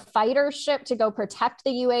 I think, a fighter ship to go protect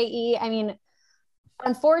the UAE. I mean,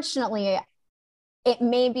 unfortunately, it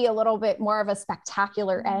may be a little bit more of a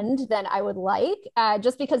spectacular end than I would like,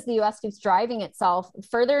 just because the U.S. keeps driving itself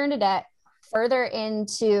further into debt, further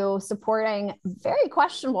into supporting very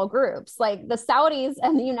questionable groups. Like the Saudis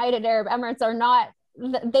and the United Arab Emirates are not,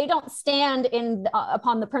 they don't stand in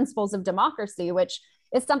upon the principles of democracy, which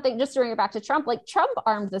is something, just to bring it back to Trump, like Trump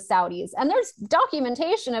armed the Saudis. And there's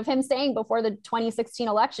documentation of him saying before the 2016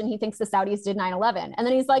 election, he thinks the Saudis did 9/11. And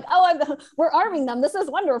then he's like, oh, we're arming them. This is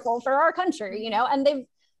wonderful for our country, you know? And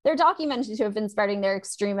they're documented to have been spreading their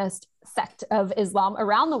extremist sect of Islam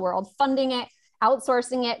around the world, funding it,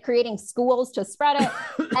 outsourcing it, creating schools to spread it.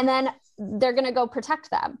 And then they're going to go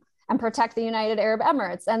protect them and protect the United Arab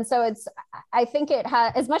Emirates. And so I think it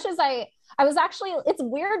has, as much as I was actually, it's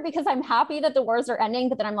weird because I'm happy that the wars are ending,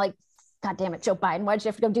 but then I'm like, God damn it, Joe Biden, why'd you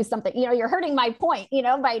have to go do something? You know, you're hurting my point, you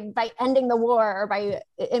know, by ending the war or by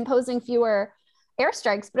imposing fewer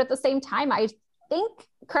airstrikes. But at the same time, I think,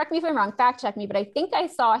 correct me if I'm wrong, fact check me, but I think I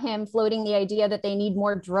saw him floating the idea that they need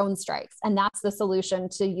more drone strikes. And that's the solution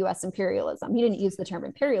to US imperialism. He didn't use the term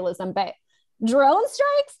imperialism, but drone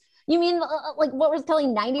strikes? You mean like what was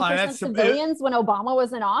killing 90% of civilians when Obama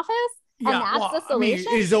was in office? that's the solution.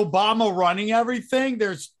 I mean, is Obama running everything?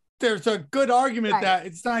 There's a good argument Right. that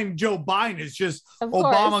it's not even Joe Biden. It's just Of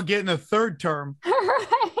Obama course. getting a third term.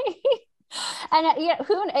 Right. And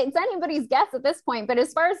it's anybody's guess at this point. But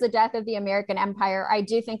as far as the death of the American empire, I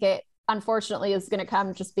do think it unfortunately is going to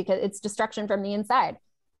come just because it's destruction from the inside.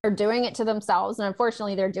 They're doing it to themselves, and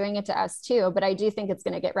unfortunately, they're doing it to us too. But I do think it's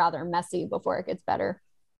going to get rather messy before it gets better.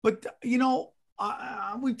 But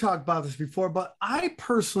we've talked about this before, but I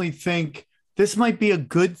personally think this might be a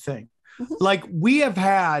good thing. Mhm. Like, we have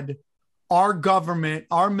had our government,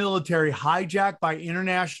 our military hijacked by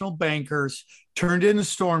international bankers, turned into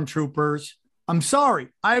stormtroopers. I'm sorry.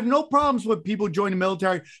 I have no problems with people joining the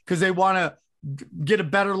military because they want to get a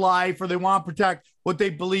better life or they want to protect what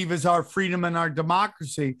they believe is our freedom and our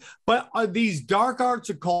democracy. But these dark arts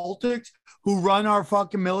occultics who run our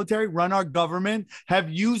fucking military, run our government,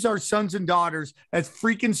 have used our sons and daughters as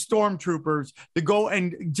freaking stormtroopers to go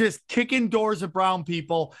and just kick in doors of brown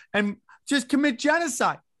people and just commit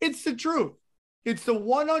genocide. It's the truth. It's the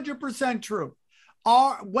 100% truth.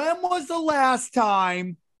 When was the last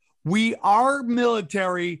time our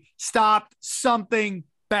military stopped something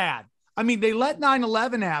bad? I mean, they let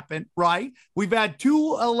 9/11 happen, right? We've had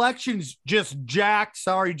 2 elections just jacked.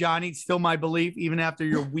 Sorry, Johnny, still my belief, even after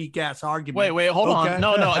your weak ass argument. Wait, hold Okay. on.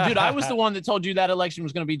 No, dude, I was the one that told you that election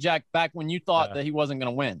was going to be jacked back when you thought that he wasn't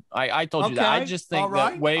going to win. I told you that. I just think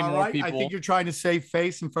that way more people. I think you're trying to save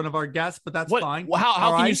face in front of our guests, but that's fine. Well, how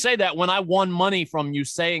All can you right? say that when I won money from you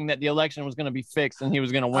saying that the election was going to be fixed and he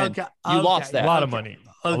was going to win? Okay, You lost that. A lot of money.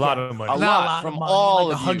 A lot of money. A Not lot from money, all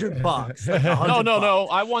like of you. $100. Like No, $100.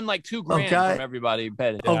 I won like $2,000 Okay. from everybody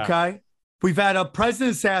betting. Yeah. Okay. We've had a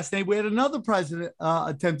president assassinated. We had another president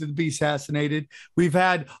attempted to be assassinated. We've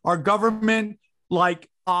had our government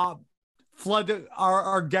flood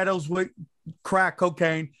our ghettos with crack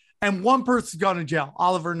cocaine, and one person's gone to jail,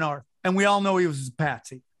 Oliver North, and we all know he was a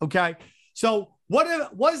patsy. Okay, so what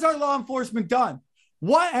has our law enforcement done?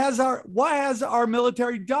 What has our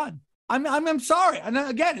military done? I'm sorry, and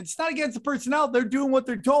again, it's not against the personnel. They're doing what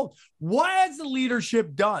they're told. What has the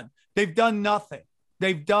leadership done? They've done nothing.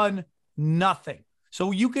 They've done nothing.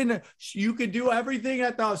 So you can do everything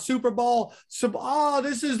at the Super Bowl. So,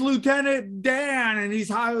 this is Lieutenant Dan, and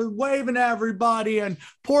he's waving at everybody. And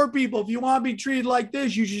poor people, if you want to be treated like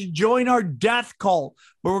this, you should join our death cult,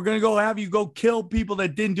 where we're going to go have you go kill people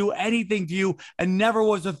that didn't do anything to you and never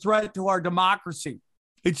was a threat to our democracy.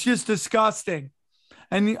 It's just disgusting.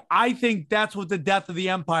 And I think that's what the death of the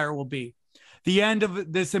empire will be. The end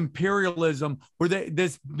of this imperialism, where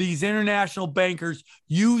these international bankers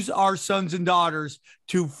use our sons and daughters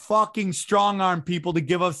to fucking strong arm people to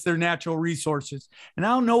give us their natural resources. And I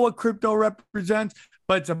don't know what crypto represents,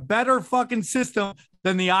 but it's a better fucking system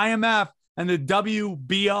than the IMF and the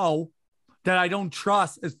WBO that I don't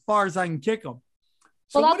trust as far as I can kick them.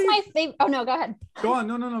 So Well, that's my favorite. Oh, no, go ahead. Go on.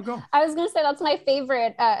 No, go. I was going to say that's my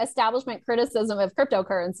favorite establishment criticism of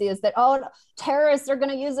cryptocurrency is that, terrorists are going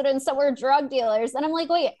to use it and so are drug dealers. And I'm like,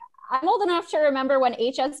 wait, I'm old enough to remember when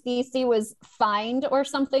HSBC was fined or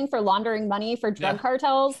something for laundering money for drug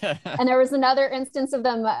cartels. And there was another instance of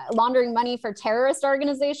them laundering money for terrorist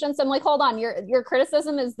organizations. So I'm like, hold on, your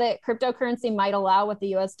criticism is that cryptocurrency might allow what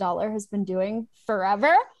the US dollar has been doing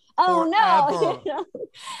forever? Oh, no.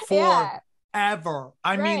 Yeah. Ever.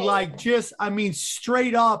 I mean,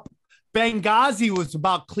 straight up, Benghazi was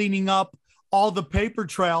about cleaning up all the paper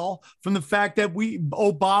trail from the fact that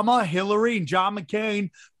Obama, Hillary, and John McCain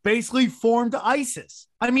basically formed ISIS.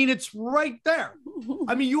 I mean, it's right there.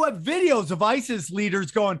 I mean, you have videos of ISIS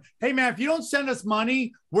leaders going, hey, man, if you don't send us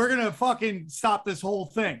money, we're going to fucking stop this whole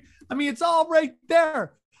thing. I mean, it's all right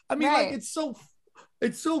there. I mean, it's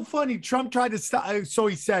so funny. Trump tried to stop. So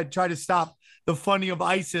he said, try to stop the funding of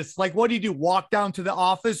ISIS. Like, what do you do? Walk down to the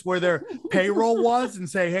office where their payroll was and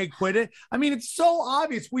say, hey, quit it. I mean, it's so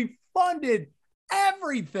obvious. We funded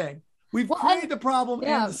everything. We've created the problem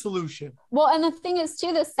and the solution. Well, and the thing is,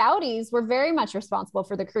 too, the Saudis were very much responsible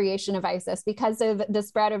for the creation of ISIS because of the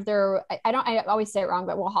spread of their, I always say it wrong,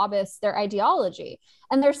 but Wahhabis, their ideology.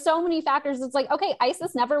 And there's so many factors. It's like, okay,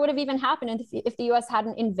 ISIS never would have even happened if the US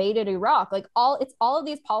hadn't invaded Iraq. Like all of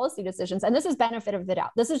these policy decisions. And this is benefit of the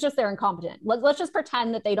doubt. This is just they're incompetent. Let's just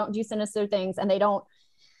pretend that they don't do sinister things and they don't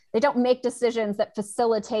make decisions that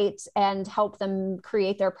facilitate and help them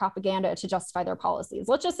create their propaganda to justify their policies.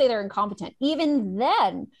 Let's just say they're incompetent. Even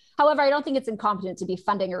then, however, I don't think it's incompetent to be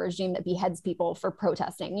funding a regime that beheads people for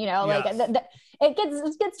protesting.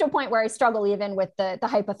 It gets to a point where I struggle even with the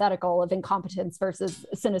hypothetical of incompetence versus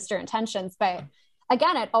sinister intentions. But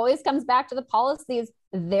again, it always comes back to the policies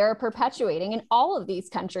they're perpetuating in all of these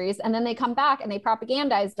countries. And then they come back and they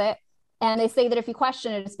propagandize that And they say that if you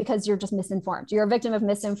question it, it's because you're just misinformed. You're a victim of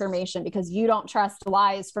misinformation because you don't trust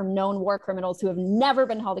lies from known war criminals who have never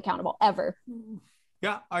been held accountable ever.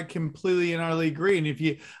 Yeah, I completely and utterly agree. And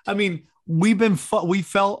we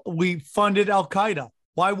funded Al Qaeda.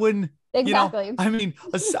 Why wouldn't exactly?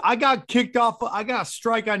 I got kicked off. I got a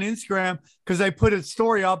strike on Instagram because I put a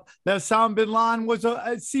story up that Osama bin Laden was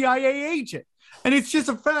a CIA agent, and it's just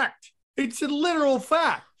a fact. It's a literal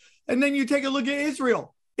fact. And then you take a look at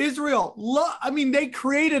Israel. They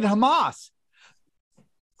created Hamas.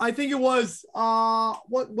 I think it was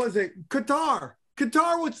what was it? Qatar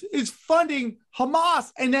is funding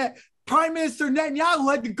Hamas, and that Prime Minister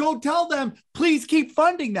Netanyahu had to go tell them, please keep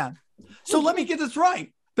funding them. So let me get this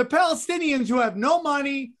right. The Palestinians who have no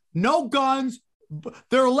money, no guns,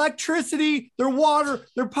 their electricity, their water,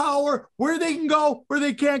 their power, where they can go, where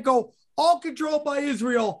they can't go, all controlled by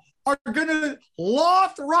Israel, are going to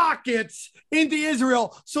loft rockets into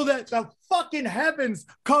Israel so that the fucking heavens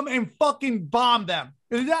come and fucking bomb them.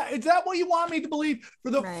 Is that what you want me to believe?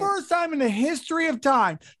 For the first time in the history of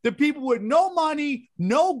time, the people with no money,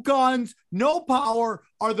 no guns, no power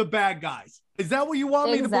are the bad guys. Is that what you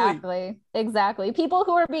want me to believe? Exactly. People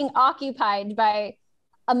who are being occupied by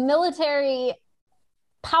a military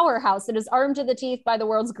powerhouse that is armed to the teeth by the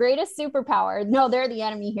world's greatest superpower. No, they're the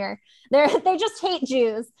enemy here. They just hate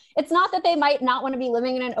Jews. It's not that they might not want to be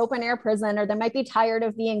living in an open air prison, or they might be tired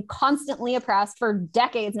of being constantly oppressed for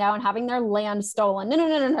decades now and having their land stolen.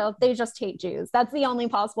 No. They just hate Jews. That's the only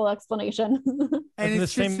possible explanation. And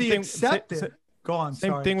it's just the accepted. Go on.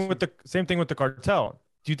 Same thing with the cartel.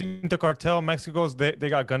 Do you think the cartel Mexico's they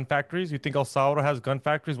got gun factories? You think El Salvador has gun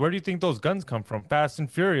factories? Where do you think those guns come from? Fast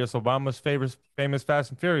and Furious, Obama's famous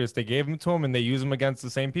Fast and Furious. They gave them to him and they use them against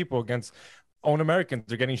the same people, against own Americans.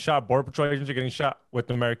 They're getting shot. Border Patrol agents are getting shot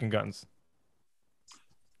with American guns.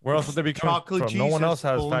 Where else would they be coming from? Jesus, no one else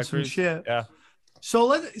has factories. Shit. Yeah.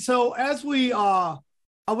 So as we I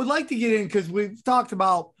would like to get in, because we've talked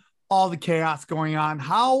about all the chaos going on.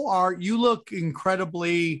 How are you? Look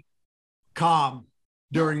incredibly calm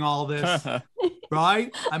during all this,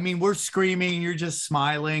 right? I mean, we're screaming and you're just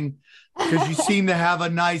smiling because you seem to have a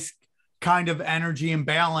nice kind of energy and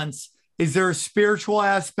balance. Is there a spiritual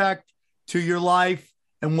aspect to your life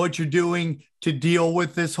and what you're doing to deal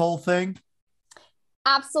with this whole thing?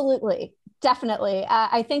 Absolutely. Definitely.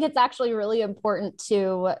 I think it's actually really important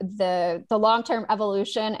to the long-term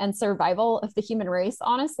evolution and survival of the human race,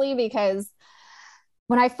 honestly, because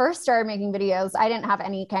when I first started making videos, I didn't have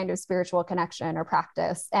any kind of spiritual connection or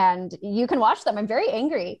practice. And you can watch them. I'm very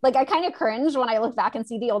angry. Like, I kind of cringe when I look back and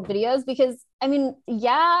see the old videos because, I mean,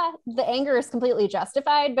 yeah, the anger is completely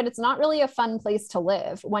justified, but it's not really a fun place to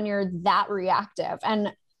live when you're that reactive.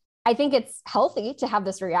 And I think it's healthy to have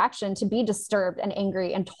this reaction, to be disturbed and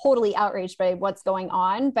angry and totally outraged by what's going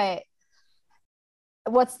on. But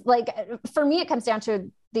for me, it comes down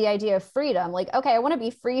to the idea of freedom. Like, okay, I want to be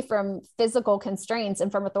free from physical constraints and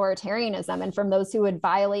from authoritarianism and from those who would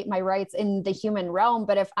violate my rights in the human realm.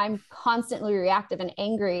 But if I'm constantly reactive and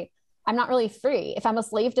angry, I'm not really free. If I'm a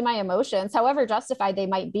slave to my emotions, however justified they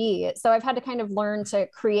might be. So I've had to kind of learn to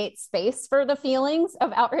create space for the feelings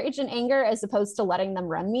of outrage and anger as opposed to letting them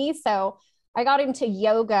run me. So I got into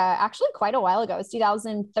yoga actually quite a while ago. It was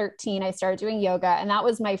 2013. I started doing yoga, and that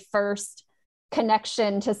was my first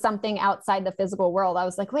connection to something outside the physical world. I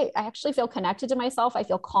was like, wait, I actually feel connected to myself. I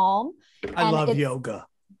feel calm. I love yoga.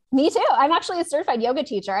 Me too. I'm actually a certified yoga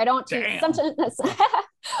teacher. I don't teach sometimes.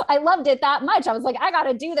 I loved it that much. I was like, I got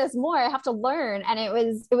to do this more. I have to learn. And it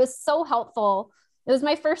was so helpful. It was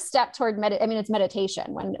my first step toward it's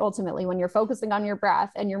meditation, when ultimately when you're focusing on your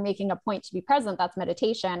breath and you're making a point to be present, that's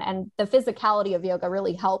meditation. And the physicality of yoga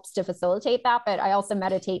really helps to facilitate that. But I also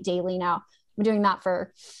meditate daily now. I'm doing that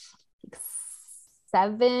for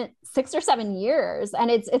 6 or 7 years. And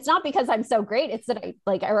it's not because I'm so great. It's that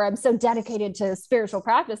I'm so dedicated to spiritual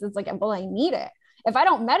practice. It's like, well, I need it. If I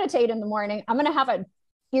don't meditate in the morning, I'm going to have an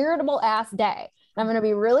irritable ass day. I'm going to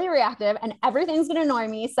be really reactive and everything's going to annoy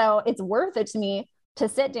me. So it's worth it to me to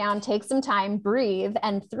sit down, take some time, breathe.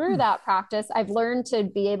 And through that practice, I've learned to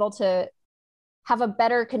be able to have a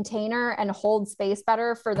better container and hold space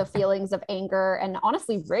better for the feelings of anger and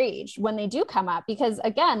honestly rage when they do come up. Because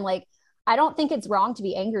again, like, I don't think it's wrong to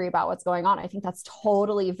be angry about what's going on. I think that's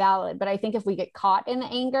totally valid. But I think if we get caught in the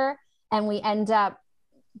anger and we end up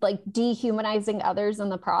like dehumanizing others in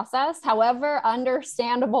the process, however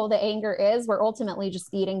understandable the anger is, we're ultimately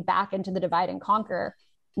just feeding back into the divide and conquer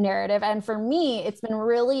narrative. And for me, it's been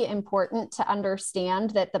really important to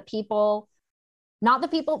understand that the people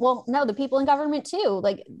in government too,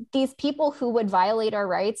 like these people who would violate our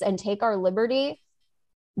rights and take our liberty,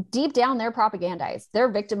 deep down they're propagandized. They're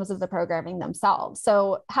victims of the programming themselves.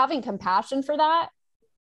 So having compassion for that.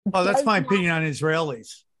 Oh, that's my opinion on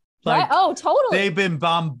Israelis. Right? Oh, totally. They've been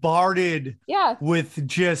bombarded with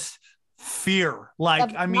just fear.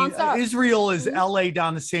 Like, I mean, nonstop. Israel is LA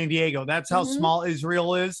down to San Diego. That's how small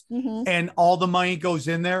Israel is. And all the money goes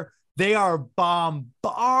in there. They are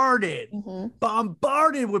bombarded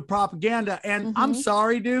with propaganda. And I'm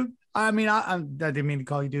sorry, dude. I mean, I didn't mean to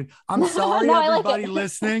call you dude. I'm sorry, no, everybody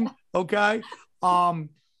listening. Okay.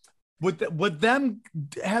 With them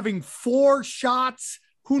having 4 shots,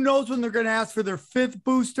 who knows when they're going to ask for their 5th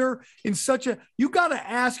booster in you got to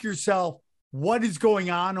ask yourself, what is going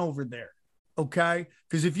on over there? Okay.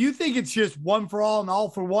 Because if you think it's just one for all and all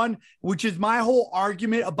for one, which is my whole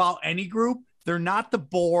argument about any group, they're not the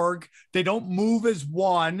Borg. They don't move as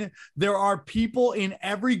one. There are people in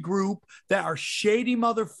every group that are shady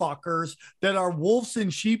motherfuckers, that are wolves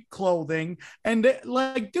in sheep clothing. And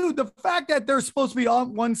dude, the fact that they're supposed to be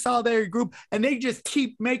on one solidarity group and they just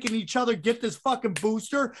keep making each other get this fucking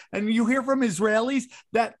booster. And you hear from Israelis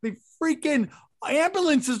that the freaking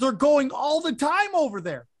ambulances are going all the time over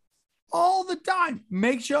there. All the time.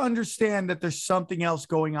 Makes you understand that there's something else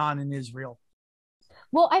going on in Israel.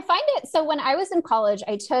 Well, I find it, so when I was in college,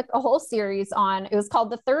 I took a whole series on, it was called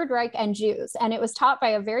The Third Reich and Jews. And it was taught by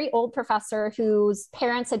a very old professor whose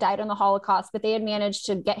parents had died in the Holocaust, but they had managed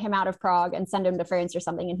to get him out of Prague and send him to France or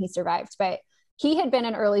something, and he survived. But he had been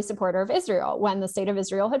an early supporter of Israel when the state of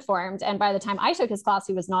Israel had formed. And by the time I took his class,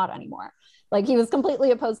 he was not anymore. Like, he was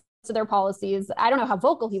completely opposed to their policies. I don't know how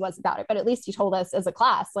vocal he was about it, but at least he told us as a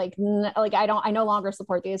class, I no longer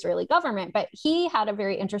support the Israeli government. But he had a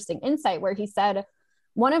very interesting insight where he said,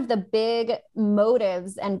 one of the big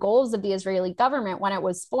motives and goals of the Israeli government when it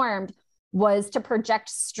was formed was to project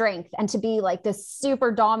strength and to be like this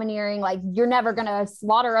super domineering, like, you're never going to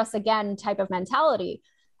slaughter us again type of mentality.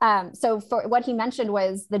 So for what he mentioned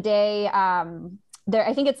was the day, I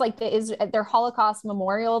think it's like their Holocaust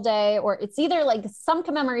Memorial Day, or it's either like some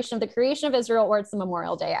commemoration of the creation of Israel or it's the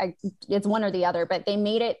Memorial Day. It's one or the other, but they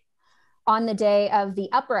made it on the day of the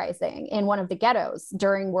uprising in one of the ghettos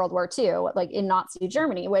during World War II, like in Nazi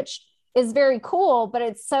Germany, which is very cool, but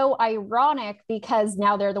it's so ironic because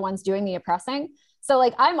now they're the ones doing the oppressing. So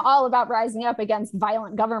like, I'm all about rising up against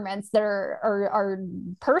violent governments that are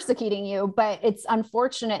persecuting you, but it's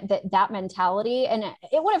unfortunate that mentality, and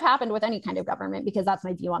it would have happened with any kind of government because that's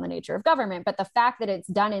my view on the nature of government. But the fact that it's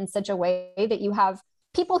done in such a way that you have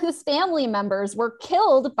people whose family members were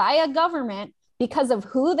killed by a government because of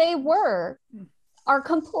who they were, are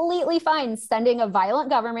completely fine sending a violent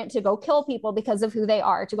government to go kill people because of who they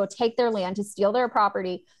are, to go take their land, to steal their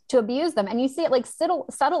property, to abuse them. And you see it like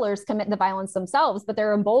settlers commit the violence themselves, but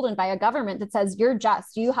they're emboldened by a government that says, you're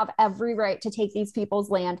just, you have every right to take these people's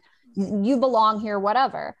land. You belong here,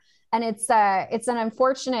 whatever. And it's an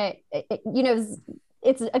unfortunate,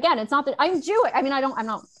 it's not that I'm Jewish. I mean, I'm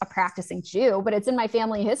not a practicing Jew, but it's in my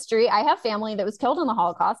family history. I have family that was killed in the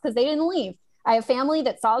Holocaust because they didn't leave. I have family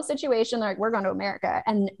that saw a situation, they're like, we're going to America,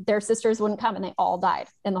 and their sisters wouldn't come, and they all died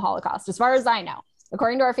in the Holocaust. As far as I know,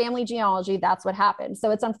 according to our family genealogy, that's what happened.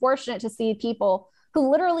 So it's unfortunate to see people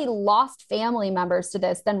who literally lost family members to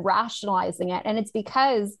this, then rationalizing it. And it's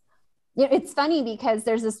because, it's funny because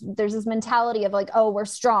there's this mentality of like, oh, we're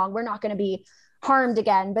strong, we're not going to be harmed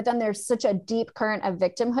again. But then there's such a deep current of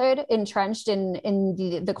victimhood entrenched in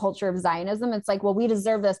the culture of Zionism. It's like, well, we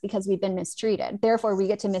deserve this because we've been mistreated. Therefore, we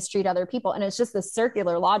get to mistreat other people. And it's just this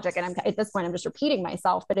circular logic. And at this point, I'm just repeating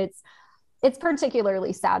myself, but it's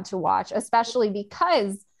particularly sad to watch, especially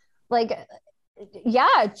because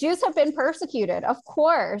Jews have been persecuted, of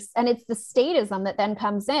course. And it's the statism that then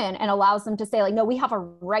comes in and allows them to say like, no, we have a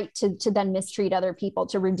right to then mistreat other people,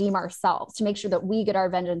 to redeem ourselves, to make sure that we get our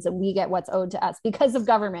vengeance and we get what's owed to us because of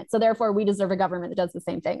government. So therefore we deserve a government that does the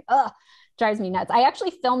same thing. Ugh, drives me nuts. I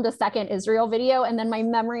actually filmed a second Israel video and then my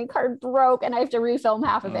memory card broke and I have to refilm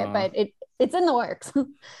half of it, but it's in the works.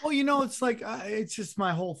 Well, it's like, it's just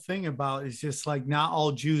my whole thing about, it's just like, not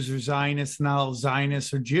all Jews are Zionists, not all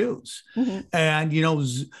Zionists are Jews. Mm-hmm. And,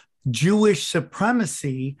 Jewish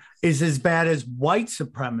supremacy is as bad as white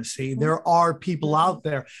supremacy. There are people out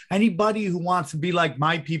there. Anybody who wants to be like,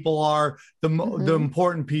 my people are the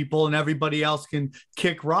important people and everybody else can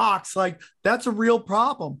kick rocks, like that's a real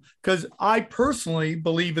problem. Because I personally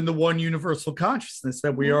believe in the one universal consciousness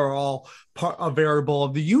that we are all a variable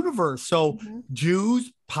of the universe. So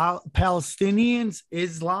Jews, Palestinians,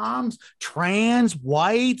 Islams, trans,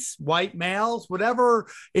 whites, white males, whatever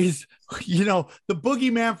is, the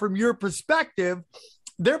boogeyman from your perspective,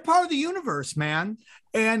 they're part of the universe, man.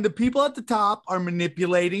 And the people at the top are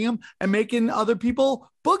manipulating them and making other people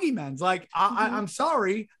boogeymen. Like, I'm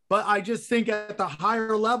sorry, but I just think at the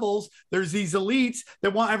higher levels, there's these elites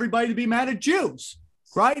that want everybody to be mad at Jews,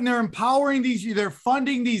 right? And they're empowering they're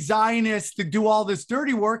funding these Zionists to do all this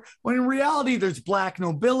dirty work, when in reality, there's Black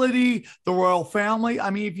nobility, the royal family. I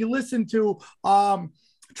mean, if you listen to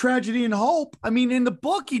Tragedy and Hope, I mean, in the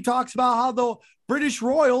book, he talks about how the British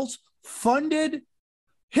royals funded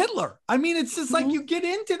Hitler. I mean, it's just like you get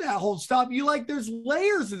into that whole stuff. You like, there's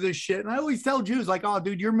layers of this shit. And I always tell Jews, like, oh,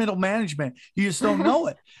 dude, you're middle management. You just don't know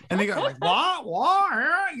it. And they go like,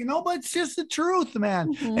 what? You know, but it's just the truth,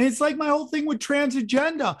 man. And it's like my whole thing with trans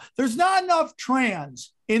agenda. There's not enough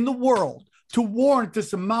trans in the world to warrant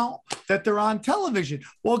this amount that they're on television.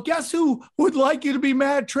 Well, guess who would like you to be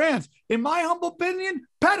mad trans? In my humble opinion,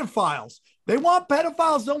 pedophiles. They want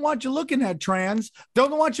pedophiles, don't want you looking at trans,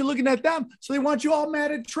 don't want you looking at them. So they want you all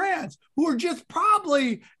mad at trans, who are just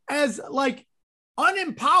probably as like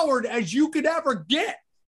unempowered as you could ever get.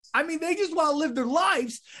 I mean, they just want to live their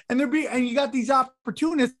lives, and you got these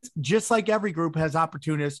opportunists, just like every group has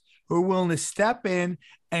opportunists who are willing to step in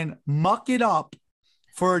and muck it up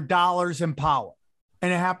for dollars and power.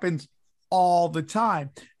 And it happens all the time.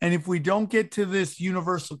 And if we don't get to this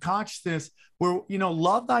universal consciousness where, you know,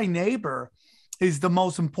 love thy neighbor is the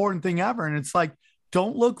most important thing ever. And it's like,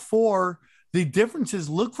 don't look for the differences,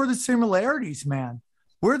 look for the similarities, man.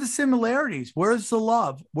 Where are the similarities? Where's the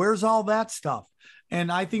love? Where's all that stuff?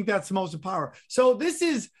 And I think that's the most power. So this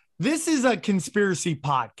is a conspiracy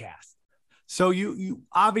podcast. So you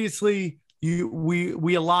obviously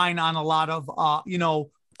we align on a lot of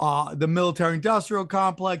the military industrial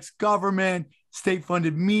complex, government, state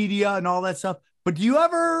funded media, and all that stuff. But do you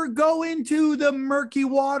ever go into the murky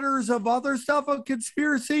waters of other stuff of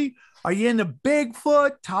conspiracy? Are you into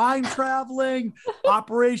Bigfoot, time traveling,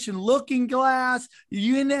 Operation Looking Glass? Are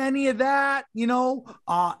you into any of that? You know,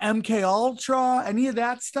 MK Ultra, any of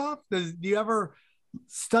that stuff? Do you ever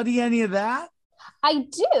study any of that? I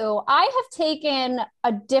do. I have taken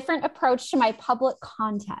a different approach to my public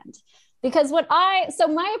content. Because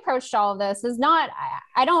my approach to all of this is not,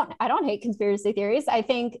 I don't hate conspiracy theories. I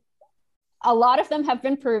think a lot of them have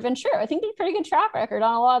been proven true. I think there's a pretty good track record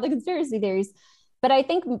on a lot of the conspiracy theories. But I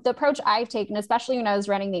think the approach I've taken, especially when I was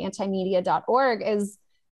running the antimedia.org, is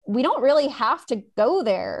we don't really have to go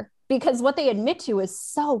there because what they admit to is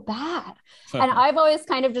so bad. And I've always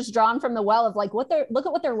kind of just drawn from the well of like, look at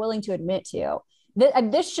what they're willing to admit to.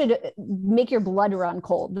 This should make your blood run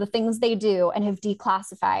cold, the things they do and have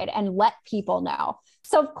declassified and let people know.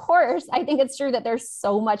 So of course, I think it's true that there's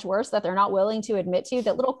so much worse that they're not willing to admit to,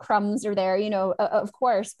 that little crumbs are there, you know, of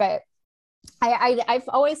course. But I've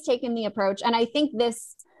always taken the approach, and I think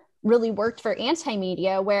this really worked for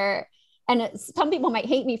anti-media where, and some people might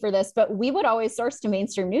hate me for this, but we would always source to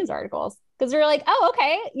mainstream news articles because we're like, oh,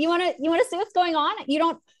 okay, you want to see what's going on? You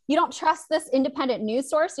don't trust this independent news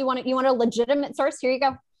source. You want a legitimate source. Here you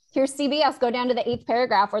go. Here's CBS. Go down to the 8th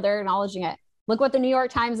paragraph where they're acknowledging it. Look what the New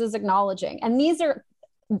York Times is acknowledging. And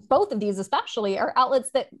both of these especially are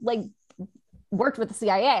outlets that like worked with the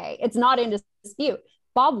CIA. It's not in dispute.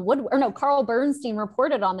 Carl Bernstein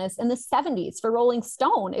reported on this in the 70s for Rolling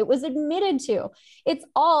Stone. It was admitted to. It's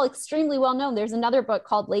all extremely well known. There's another book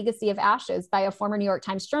called Legacy of Ashes by a former New York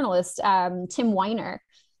Times journalist, Tim Weiner.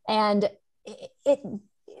 And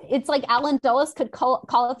it's like Alan Dulles could call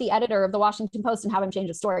up the editor of the Washington Post and have him change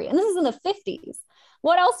the story. And this is in the 50s.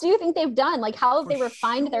 What else do you think they've done? Like, how have they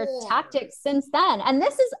refined their tactics since then? And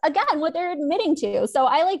this is, again, what they're admitting to. So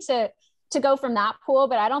I like to go from that pool,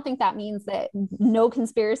 but I don't think that means that no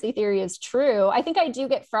conspiracy theory is true. I think I do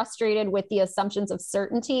get frustrated with the assumptions of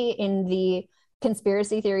certainty in the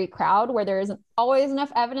conspiracy theory crowd where there isn't always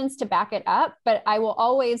enough evidence to back it up, but I will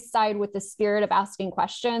always side with the spirit of asking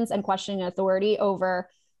questions and questioning authority over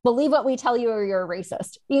believe what we tell you or you're a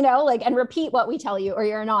racist, you know, like, and repeat what we tell you or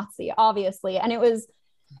you're a Nazi, obviously. And it was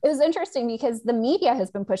interesting because the media has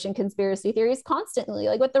been pushing conspiracy theories constantly,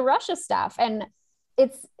 like with the Russia stuff. And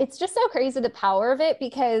it's just so crazy the power of it,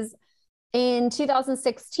 because in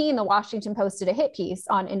 2016, the Washington Post did a hit piece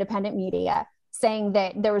on independent media saying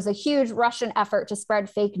that there was a huge Russian effort to spread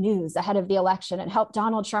fake news ahead of the election and help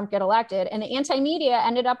Donald Trump get elected. And the anti-media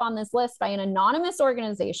ended up on this list by an anonymous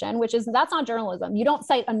organization, that's not journalism. You don't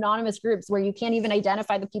cite anonymous groups where you can't even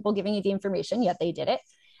identify the people giving you the information, yet they did it.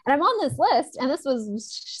 And I'm on this list, and this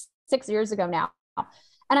was 6 years ago now.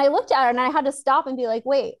 And I looked at it and I had to stop and be like,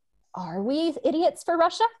 wait, are we idiots for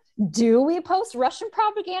Russia? Do we post Russian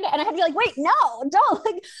propaganda? And I had to be like, wait, no, don't.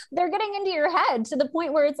 Like, they're getting into your head to the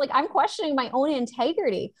point where it's like, I'm questioning my own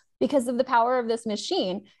integrity. because of the power of this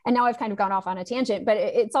machine. And now I've kind of gone off on a tangent, but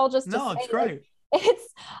it's all just no, it's great.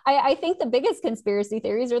 I think the biggest conspiracy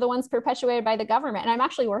theories are the ones perpetuated by the government. And I'm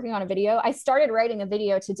actually working on a video. I started writing a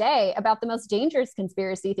video today about the most dangerous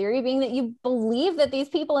conspiracy theory being that you believe that these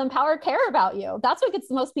people in power care about you. That's what gets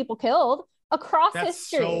the most people killed across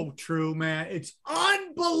history. That's so true, man. It's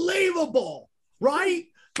unbelievable, right?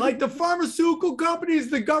 Like the pharmaceutical companies,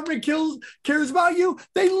 the government cares about you.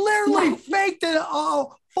 They literally faked a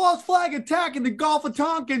false flag attack in the Gulf of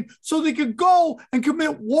Tonkin so they could go and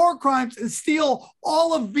commit war crimes and steal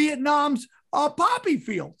all of Vietnam's poppy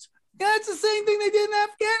fields. Yeah, it's the same thing they did in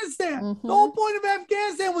Afghanistan. Mm-hmm. The whole point of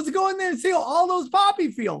Afghanistan was to go in there and steal all those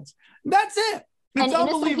poppy fields. That's it. It's and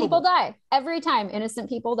innocent people die. Every time innocent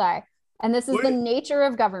people die. And this is the nature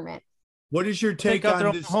of government. What is your take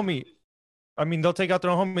on this? Homie. I mean, they'll take out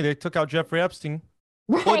their own homie. They took out Jeffrey Epstein.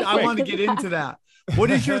 Right. Well, I want to get into that.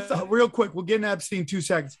 What is your real quick? We'll get into Epstein in 2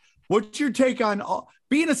 seconds. What's your take on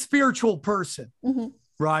being a spiritual person? Mm-hmm.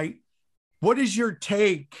 Right. What is your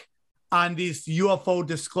take on this UFO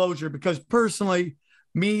disclosure? Because personally,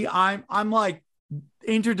 I'm like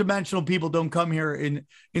interdimensional people don't come here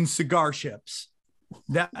in cigar ships.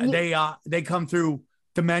 That they come through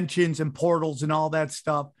dimensions and portals and all that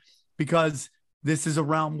stuff because this is a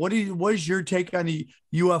realm. What is your take on the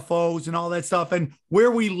UFOs and all that stuff and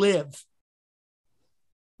where we live?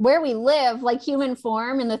 Where we live, like human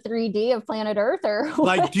form in the 3D of planet Earth, or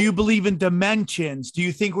like, do you believe in dimensions? Do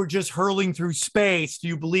you think we're just hurling through space? Do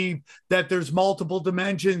you believe that there's multiple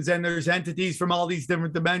dimensions and there's entities from all these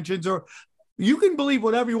different dimensions? Or you can believe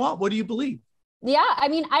whatever you want. What do you believe? Yeah, I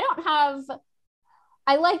mean,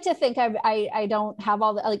 I like to think I don't have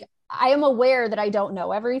all the, like, I am aware that I don't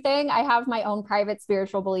know everything. I have my own private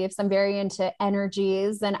spiritual beliefs. I'm very into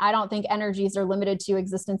energies, and I don't think energies are limited to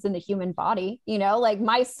existence in the human body. You know, like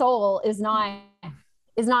my soul is not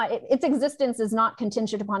its existence is not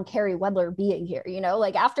contingent upon Carrie Wedler being here. You know,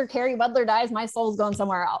 like after Carrie Wedler dies, my soul's going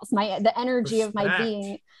somewhere else. The energy of my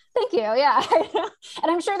being. Thank you. Yeah.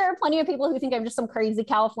 And I'm sure there are plenty of people who think I'm just some crazy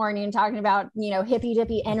Californian talking about, you know, hippy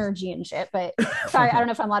dippy energy and shit. But sorry, I don't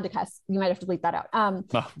know if I'm allowed to cuss. You might have to bleep that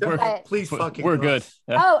out. Please fucking we're good.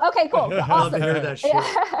 Yeah. Oh, okay, cool. I love to hear that shit.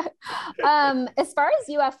 Yeah. As far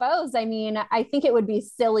as UFOs, I mean, I think it would be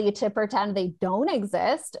silly to pretend they don't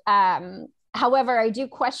exist. However, I do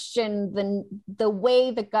question the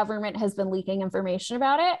way the government has been leaking information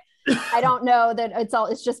about it. I don't know that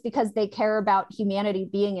it's just because they care about humanity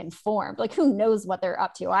being informed. Like, who knows what they're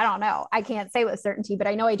up to? I don't know. I can't say with certainty, but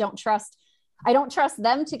I know I don't trust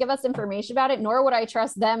them to give us information about it, nor would I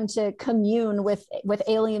trust them to commune with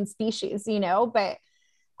alien species, you know, but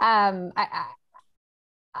I'm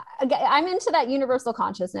into that universal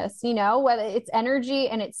consciousness, you know, whether it's energy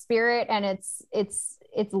and it's spirit and it's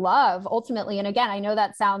love ultimately. And again, I know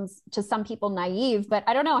that sounds to some people naive, but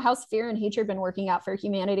I don't know, how's fear and hatred been working out for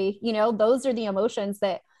humanity? You know, those are the emotions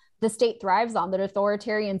that the state thrives on, that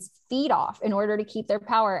authoritarians feed off in order to keep their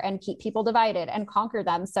power and keep people divided and conquer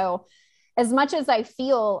them. So as much as I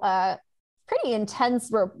feel pretty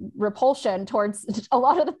intense repulsion towards a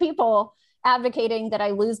lot of the people advocating that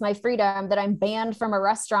I lose my freedom, that I'm banned from a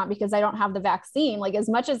restaurant because I don't have the vaccine, like as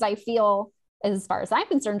much as I feel, as far as I'm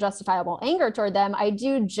concerned, justifiable anger toward them, I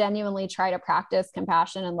do genuinely try to practice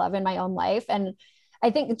compassion and love in my own life. And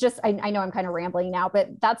I think I know I'm kind of rambling now, but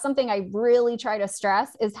that's something I really try to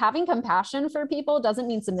stress is having compassion for people doesn't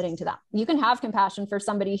mean submitting to them. You can have compassion for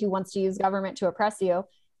somebody who wants to use government to oppress you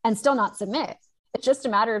and still not submit. It's just a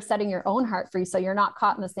matter of setting your own heart free so you're not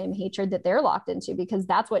caught in the same hatred that they're locked into, because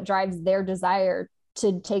that's what drives their desire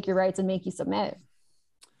to take your rights and make you submit.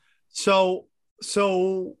 So that's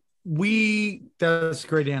a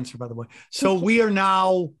great answer, by the way. So we are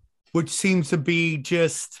now, which seems to be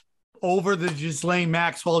just over the Ghislaine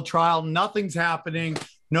Maxwell trial. Nothing's happening.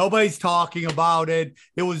 Nobody's talking about it.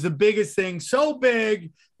 It was the biggest thing, so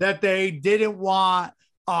big that they didn't want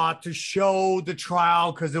to show the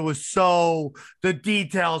trial because the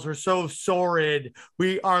details were so sordid.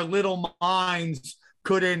 Our little minds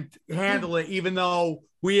couldn't handle it, even though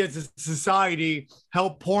we as a society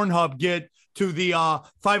helped Pornhub get to the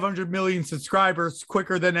 500 million subscribers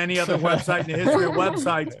quicker than any other website in the history of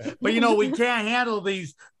websites. But, you know, we can't handle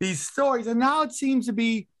these stories. And now it seems to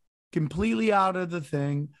be completely out of the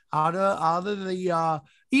thing, out of the,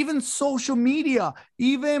 even social media,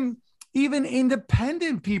 even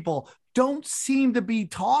independent people don't seem to be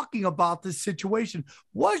talking about this situation.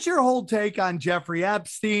 What's your whole take on Jeffrey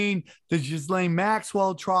Epstein, the Ghislaine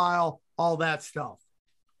Maxwell trial, all that stuff?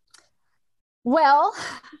 Well,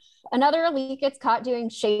 another elite gets caught doing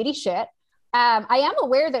shady shit. I am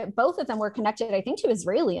aware that both of them were connected, I think, to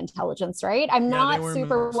Israeli intelligence, right? I'm not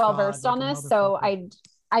super well versed on this, so I'm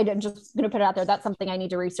just going to put it out there. That's something I need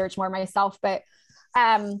to research more myself. But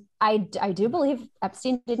I do believe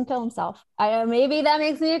Epstein didn't kill himself. Maybe that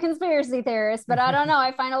makes me a conspiracy theorist, but I don't know.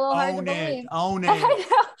 I find it a little hard to believe. Own it.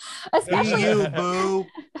 Especially you, boo.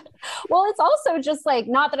 Well, it's also just like,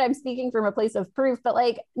 not that I'm speaking from a place of proof, but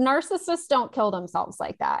like narcissists don't kill themselves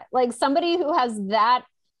like that. Like somebody who has that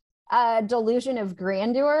delusion of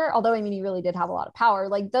grandeur, although I mean, he really did have a lot of power.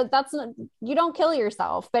 Like that's not, you don't kill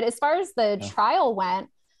yourself. But as far as the trial went,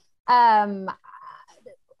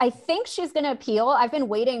 I think she's going to appeal. I've been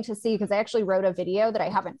waiting to see, because I actually wrote a video that I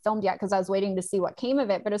haven't filmed yet because I was waiting to see what came of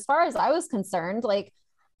it. But as far as I was concerned, like,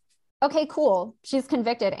 okay, cool, she's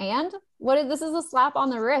convicted. And this is a slap on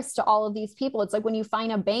the wrist to all of these people. It's like when you fine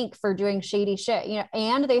a bank for doing shady shit,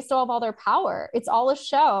 and they still have all their power. It's all a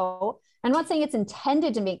show. I'm not saying it's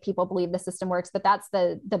intended to make people believe the system works, but that's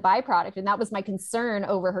the byproduct. And that was my concern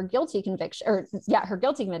over her guilty conviction, her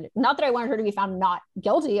guilty conviction. Not that I wanted her to be found not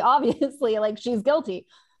guilty, obviously, like she's guilty.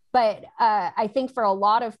 But I think for a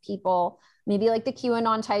lot of people, maybe like the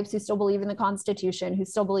QAnon types who still believe in the Constitution, who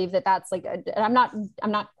still believe that that's like, I'm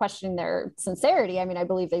not questioning their sincerity. I mean, I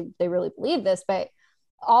believe they really believe this, but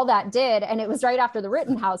all that did, and it was right after the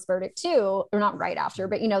Rittenhouse verdict too, or not right after,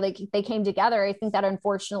 but they came together. I think that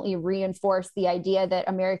unfortunately reinforced the idea that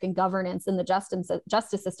American governance and the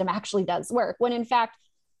justice system actually does work, when in fact,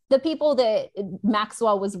 the people that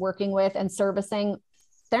Maxwell was working with and servicing,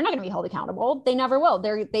 they're not going to be held accountable. They never will.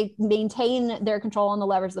 They maintain their control on the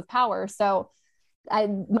levers of power. So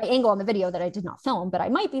my angle on the video that I did not film, but I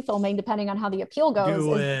might be filming depending on how the appeal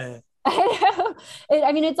goes.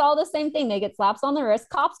 I mean, it's all the same thing. They get slaps on the wrist.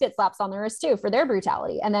 Cops get slaps on the wrist too for their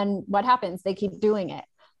brutality. And then what happens? They keep doing it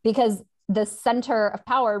because the center of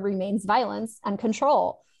power remains violence and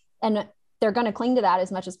control. And they're going to cling to that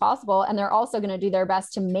as much as possible. And they're also going to do their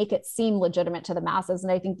best to make it seem legitimate to the masses.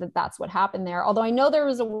 And I think that that's what happened there. Although I know there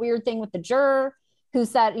was a weird thing with the juror who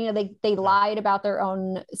said, they lied about their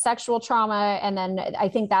own sexual trauma. And then I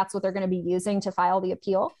think that's what they're going to be using to file the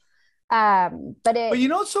appeal. But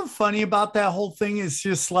what's so funny about that whole thing is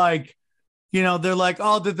just like, they're like,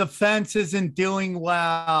 oh, the defense isn't doing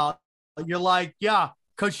well. You're like, yeah,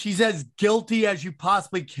 because she's as guilty as you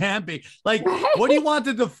possibly can be. Like, what do you want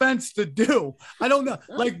the defense to do? I don't know.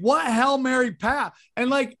 Like, what Hail Mary path? And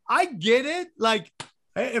like, I get it. Like,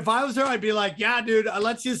 if I was her, I'd be like, yeah, dude,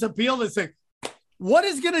 let's just appeal this thing. What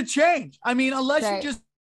is going to change? I mean, unless you just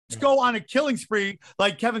go on a killing spree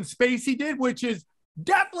like Kevin Spacey did, which is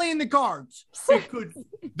definitely in the cards.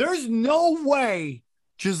 There's no way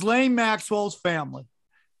Ghislaine Maxwell's family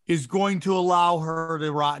is going to allow her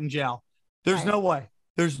to rot in jail. There's no way.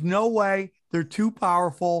 There's no way. They're too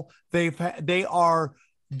powerful. They are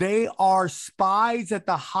spies at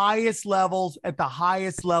the highest levels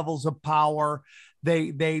of power.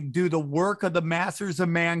 They do the work of the masters of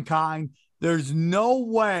mankind. There's no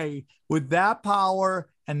way with that power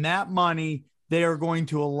and that money they are going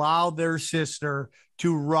to allow their sister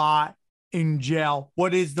to rot in jail.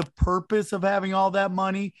 What is the purpose of having all that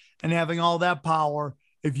money and having all that power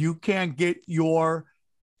if you can't get your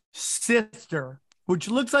sister, which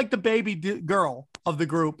looks like the baby girl of the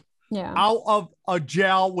group, out of a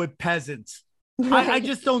jail with peasants? Right. I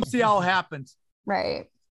just don't see how it happens. Right.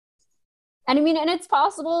 And I mean, and it's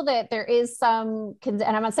possible that there is some, and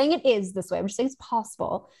I'm not saying it is this way, I'm just saying it's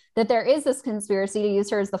possible that there is this conspiracy to use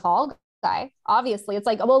her as the fall guy. Obviously, it's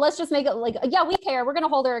like, well, let's just make it like, yeah, we care. We're going to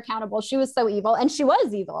hold her accountable. She was so evil, and she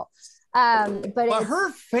was evil. But her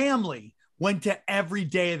family went to every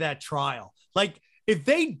day of that trial. Like, if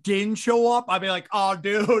they didn't show up, I'd be like, oh,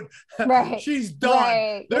 dude, she's done.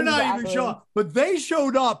 Right. They're not even showing up. But they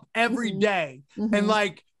showed up every day. And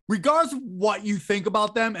like, regardless of what you think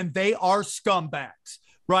about them, and they are scumbags,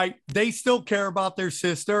 right? They still care about their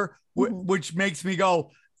sister, which makes me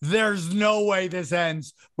go, there's no way this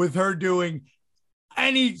ends with her doing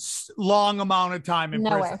any long amount of time in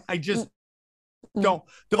prison. Way. I just don't.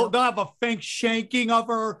 They'll have a fake shanking of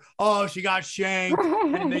her. Oh, she got shanked,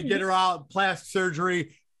 and they get her out, plastic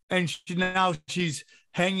surgery, and now she's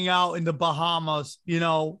hanging out in the Bahamas,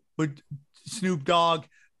 with Snoop Dogg.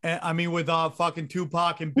 With fucking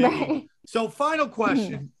Tupac and Biggie. Right. So final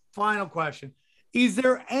question. Is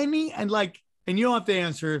there any, and you don't have to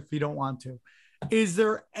answer if you don't want to, is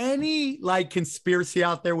there any conspiracy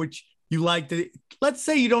out there which you like to, let's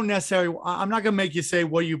say you don't necessarily, I'm not going to make you say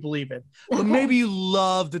what you believe in, but maybe you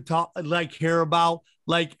love to talk, hear about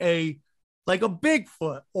a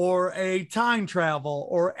Bigfoot or a time travel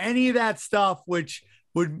or any of that stuff, which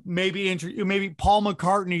would maybe maybe Paul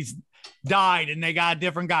McCartney's died and they got a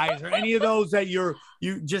different guy. Is there any of those that you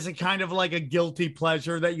just a kind of like a guilty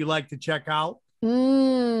pleasure that you like to check out?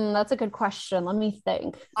 That's a good question. Let me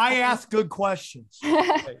think. I ask good questions.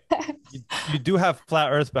 You do have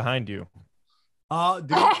flat Earth behind you.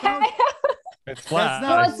 It's flat.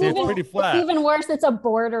 That's not- It's pretty flat. It's even worse. It's a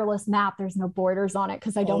borderless map. There's no borders on it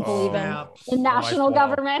because I don't believe in national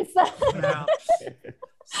governments.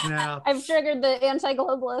 Snap. I've triggered the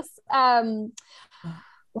anti-globalists.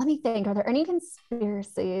 Let me think. Are there any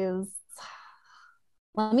conspiracies?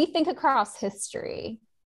 Let me think across history.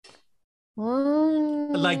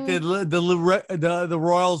 Like the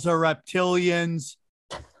royals are reptilians.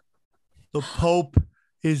 The Pope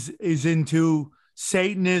is into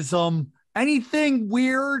Satanism. Anything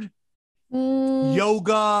weird?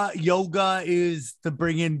 Yoga is to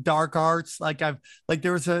bring in dark arts. Like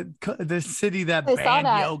there was this city that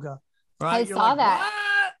banned yoga. Right? I saw that.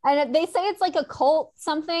 What? And they say it's like a cult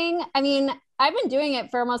something. I mean, I've been doing it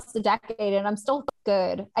for almost a decade and I'm still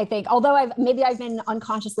good, I think. Although I've been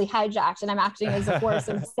unconsciously hijacked and I'm acting as a force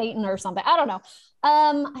of Satan or something. I don't know.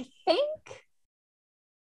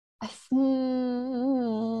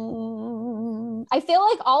 I feel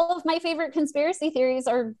like all of my favorite conspiracy theories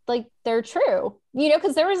are like, they're true,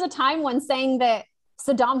 because there was a time when saying that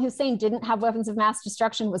Saddam Hussein didn't have weapons of mass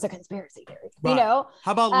destruction was a conspiracy theory, right.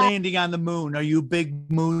 How about landing on the moon? Are you a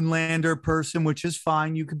big moon lander person, which is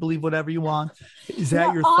fine. You can believe whatever you want. Is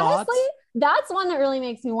that your thoughts? Honestly, that's one that really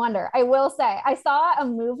makes me wonder. I will say, I saw a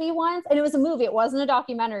movie once and it was a movie. It wasn't a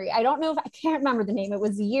documentary. I can't remember the name. It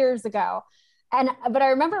was years ago. But I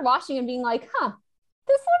remember watching and being like,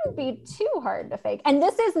 this wouldn't be too hard to fake. And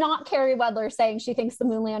this is not Carrie Wedler saying she thinks the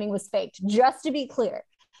moon landing was faked, just to be clear.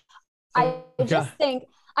 I just think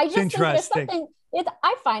there's something,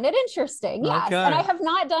 I find it interesting. Yes. Okay. And I have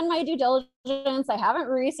not done my due diligence. I haven't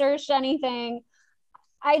researched anything.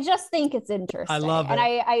 I just think it's interesting. I love it. And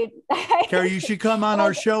I Carrie, you should come on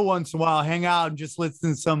our show once in a while, hang out and just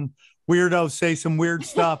listen to some weirdos say some weird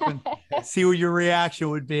stuff and see what your reaction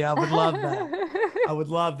would be. I would love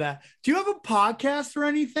that. Do you have a podcast or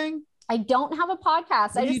anything? I don't have a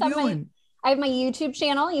podcast. I have my YouTube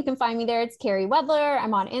channel. You can find me there. It's Carrie Wedler.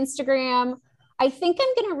 I'm on Instagram. I think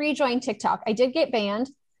I'm going to rejoin TikTok. I did get banned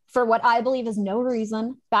for what I believe is no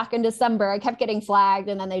reason back in December. I kept getting flagged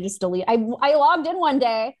and then they just delete. I logged in one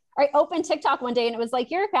day. I opened TikTok one day and it was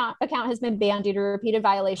like, your account has been banned due to repeated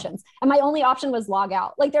violations. And my only option was log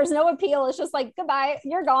out. Like there's no appeal. It's just like, goodbye,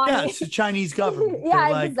 you're gone. Yeah, it's the Chinese government. Yeah,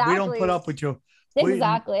 like, exactly. We don't put up with you.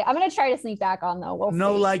 Exactly. I'm going to try to sneak back on though. We'll see.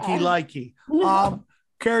 Likey.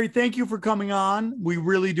 Carrie, thank you for coming on. We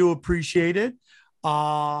really do appreciate it.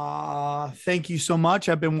 Thank you so much.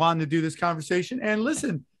 I've been wanting to do this conversation. And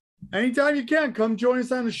listen, anytime you can, come join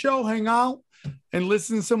us on the show, hang out, and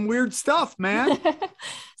listen to some weird stuff, man.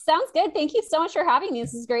 Sounds good. Thank you so much for having me.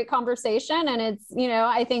 This is a great conversation. And it's,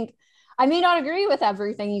 I think I may not agree with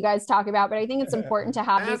everything you guys talk about, but I think it's important to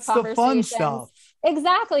have these conversations. That's the fun stuff.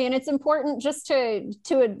 Exactly. And it's important just to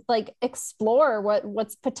like explore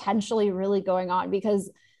what's potentially really going on,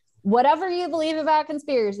 because whatever you believe about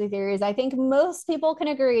conspiracy theories, I think most people can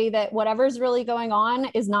agree that whatever's really going on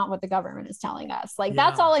is not what the government is telling us. Like,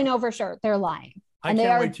 that's all I know for sure. They're lying. I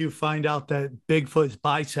can't wait to find out that Bigfoot is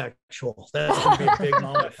bisexual. That's going to be a big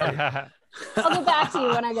moment for you. I'll get back to you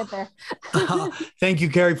when I get there. Thank you,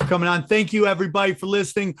 Carrie, for coming on. Thank you, everybody, for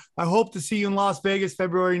listening. I hope to see you in Las Vegas,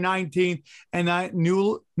 February 19th. And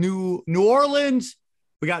New Orleans.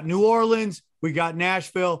 We got New Orleans. We got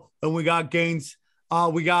Nashville. And we got Gaines.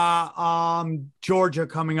 We got Georgia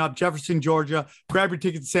coming up, Jefferson, Georgia. Grab your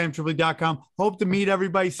tickets at samtripoli.com. Hope to meet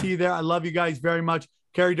everybody. See you there. I love you guys very much.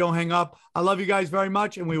 Carrie, don't hang up. I love you guys very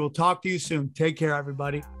much, and we will talk to you soon. Take care,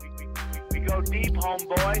 everybody. We go deep,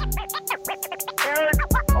 homeboy. Aaron,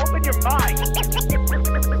 open your mind.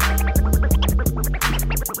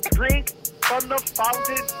 Drink from the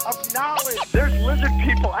fountain of knowledge. There's lizard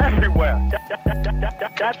people everywhere.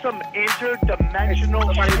 That's some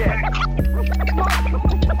interdimensional shit.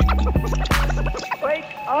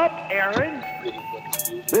 Wake up, Aaron.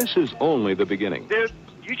 This is only the beginning. Dude,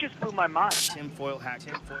 you just blew my mind. Tinfoil hat.